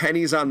getting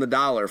pennies on the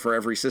dollar for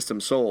every system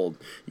sold,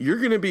 you're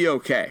going to be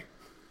okay.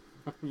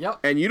 Yep.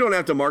 And you don't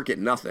have to market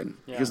nothing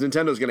because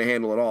Nintendo's going to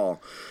handle it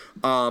all.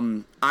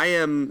 So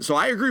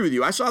I agree with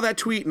you. I saw that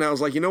tweet and I was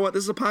like, you know what?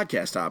 This is a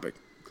podcast topic.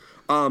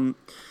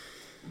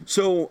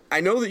 So I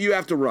know that you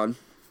have to run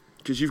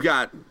because you've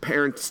got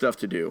parent stuff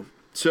to do.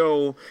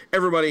 So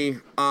everybody,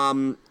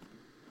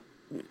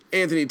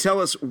 Anthony,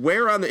 tell us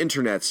where on the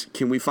internets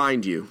can we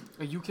find you?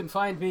 You can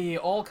find me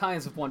all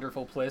kinds of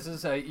wonderful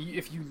places.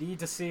 If you need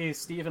to see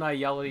Steve and I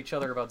yell at each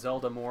other about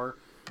Zelda more,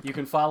 you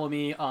can follow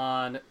me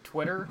on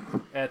Twitter.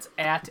 It's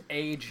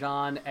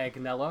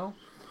 @AJohnAgnello.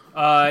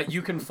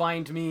 You can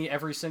find me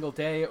every single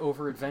day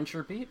over at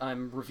VentureBeat.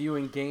 I'm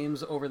reviewing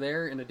games over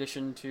there in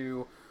addition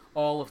to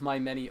all of my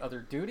many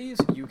other duties.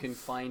 You can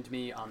find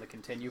me on the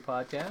Continue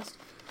podcast,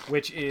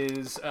 which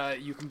is,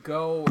 you can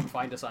go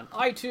find us on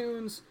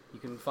iTunes. You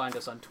can find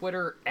us on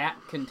Twitter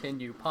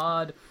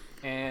 @ContinuePod.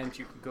 And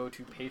you can go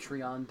to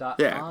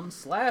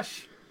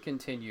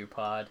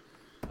patreon.com/continuepod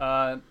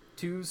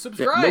to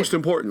subscribe. Yeah, most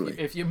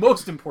importantly,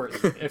 most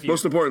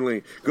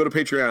importantly, go to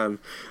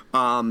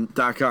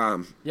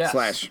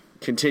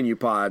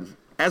patreon.com/continuepod,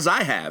 as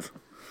I have,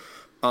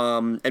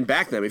 and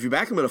back them. If you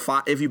back them at the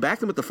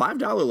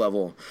 $5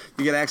 level,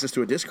 you get access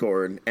to a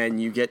Discord,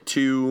 and you get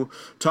to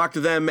talk to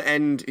them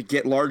and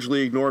get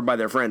largely ignored by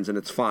their friends, and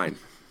it's fine.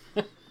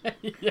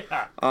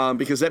 Yeah.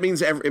 Because it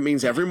means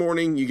every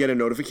morning you get a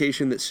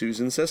notification that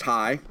Susan says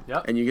hi,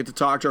 and you get to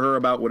talk to her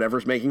about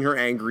whatever's making her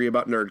angry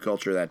about nerd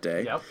culture that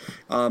day. Yep.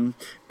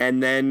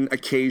 And then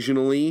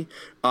occasionally,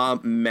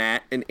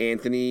 Matt and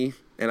Anthony,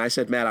 and I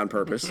said Matt on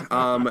purpose,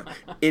 come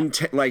in and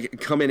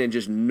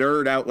just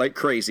nerd out like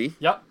crazy.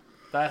 Yep,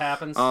 that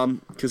happens.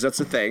 Because that's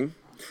the thing.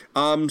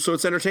 So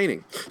it's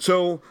entertaining.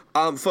 So,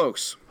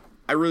 folks,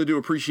 I really do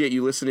appreciate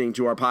you listening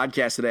to our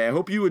podcast today. I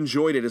hope you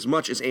enjoyed it as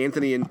much as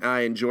Anthony and I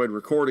enjoyed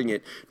recording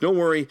it. Don't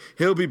worry,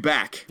 he'll be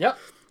back. Yep.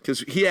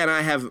 Because he and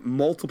I have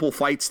multiple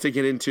fights to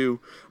get into,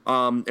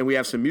 and we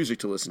have some music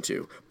to listen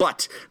to.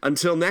 But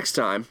until next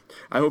time,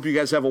 I hope you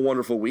guys have a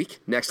wonderful week.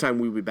 Next time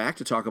we'll be back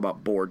to talk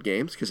about board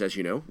games, because as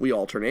you know, we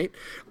alternate.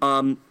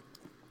 We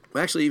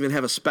actually even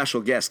have a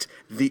special guest,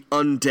 the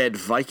Undead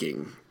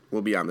Viking,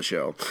 will be on the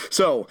show.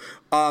 So,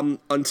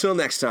 until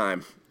next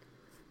time,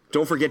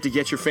 don't forget to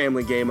get your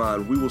family game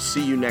on. We will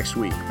see you next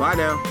week. Bye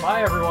now.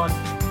 Bye, everyone.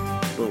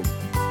 Boom.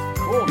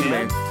 Cool,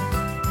 man.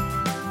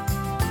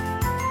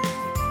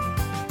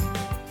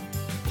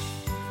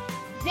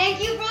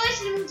 Thank you for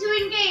listening to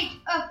Engage,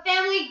 a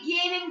family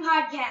gaming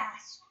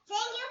podcast.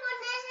 Thank you for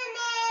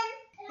listening.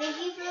 Thank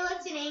you for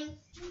listening.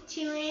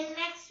 Tune in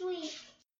next week.